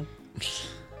 I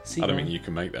don't mean you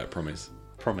can make that promise.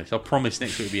 Promise. I promise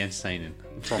next week will be entertaining.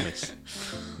 I promise.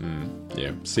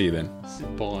 Yeah, see you then.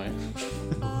 Bye.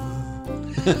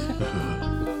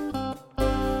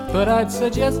 But I'd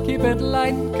suggest keep it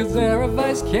light, 'cause their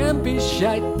advice can be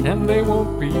shite, and they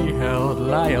won't be held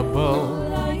liable.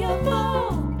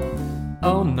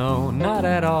 Oh no, not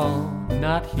at all,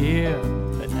 not here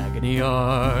at Agony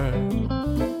Yard.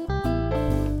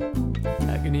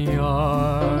 Agony Yard.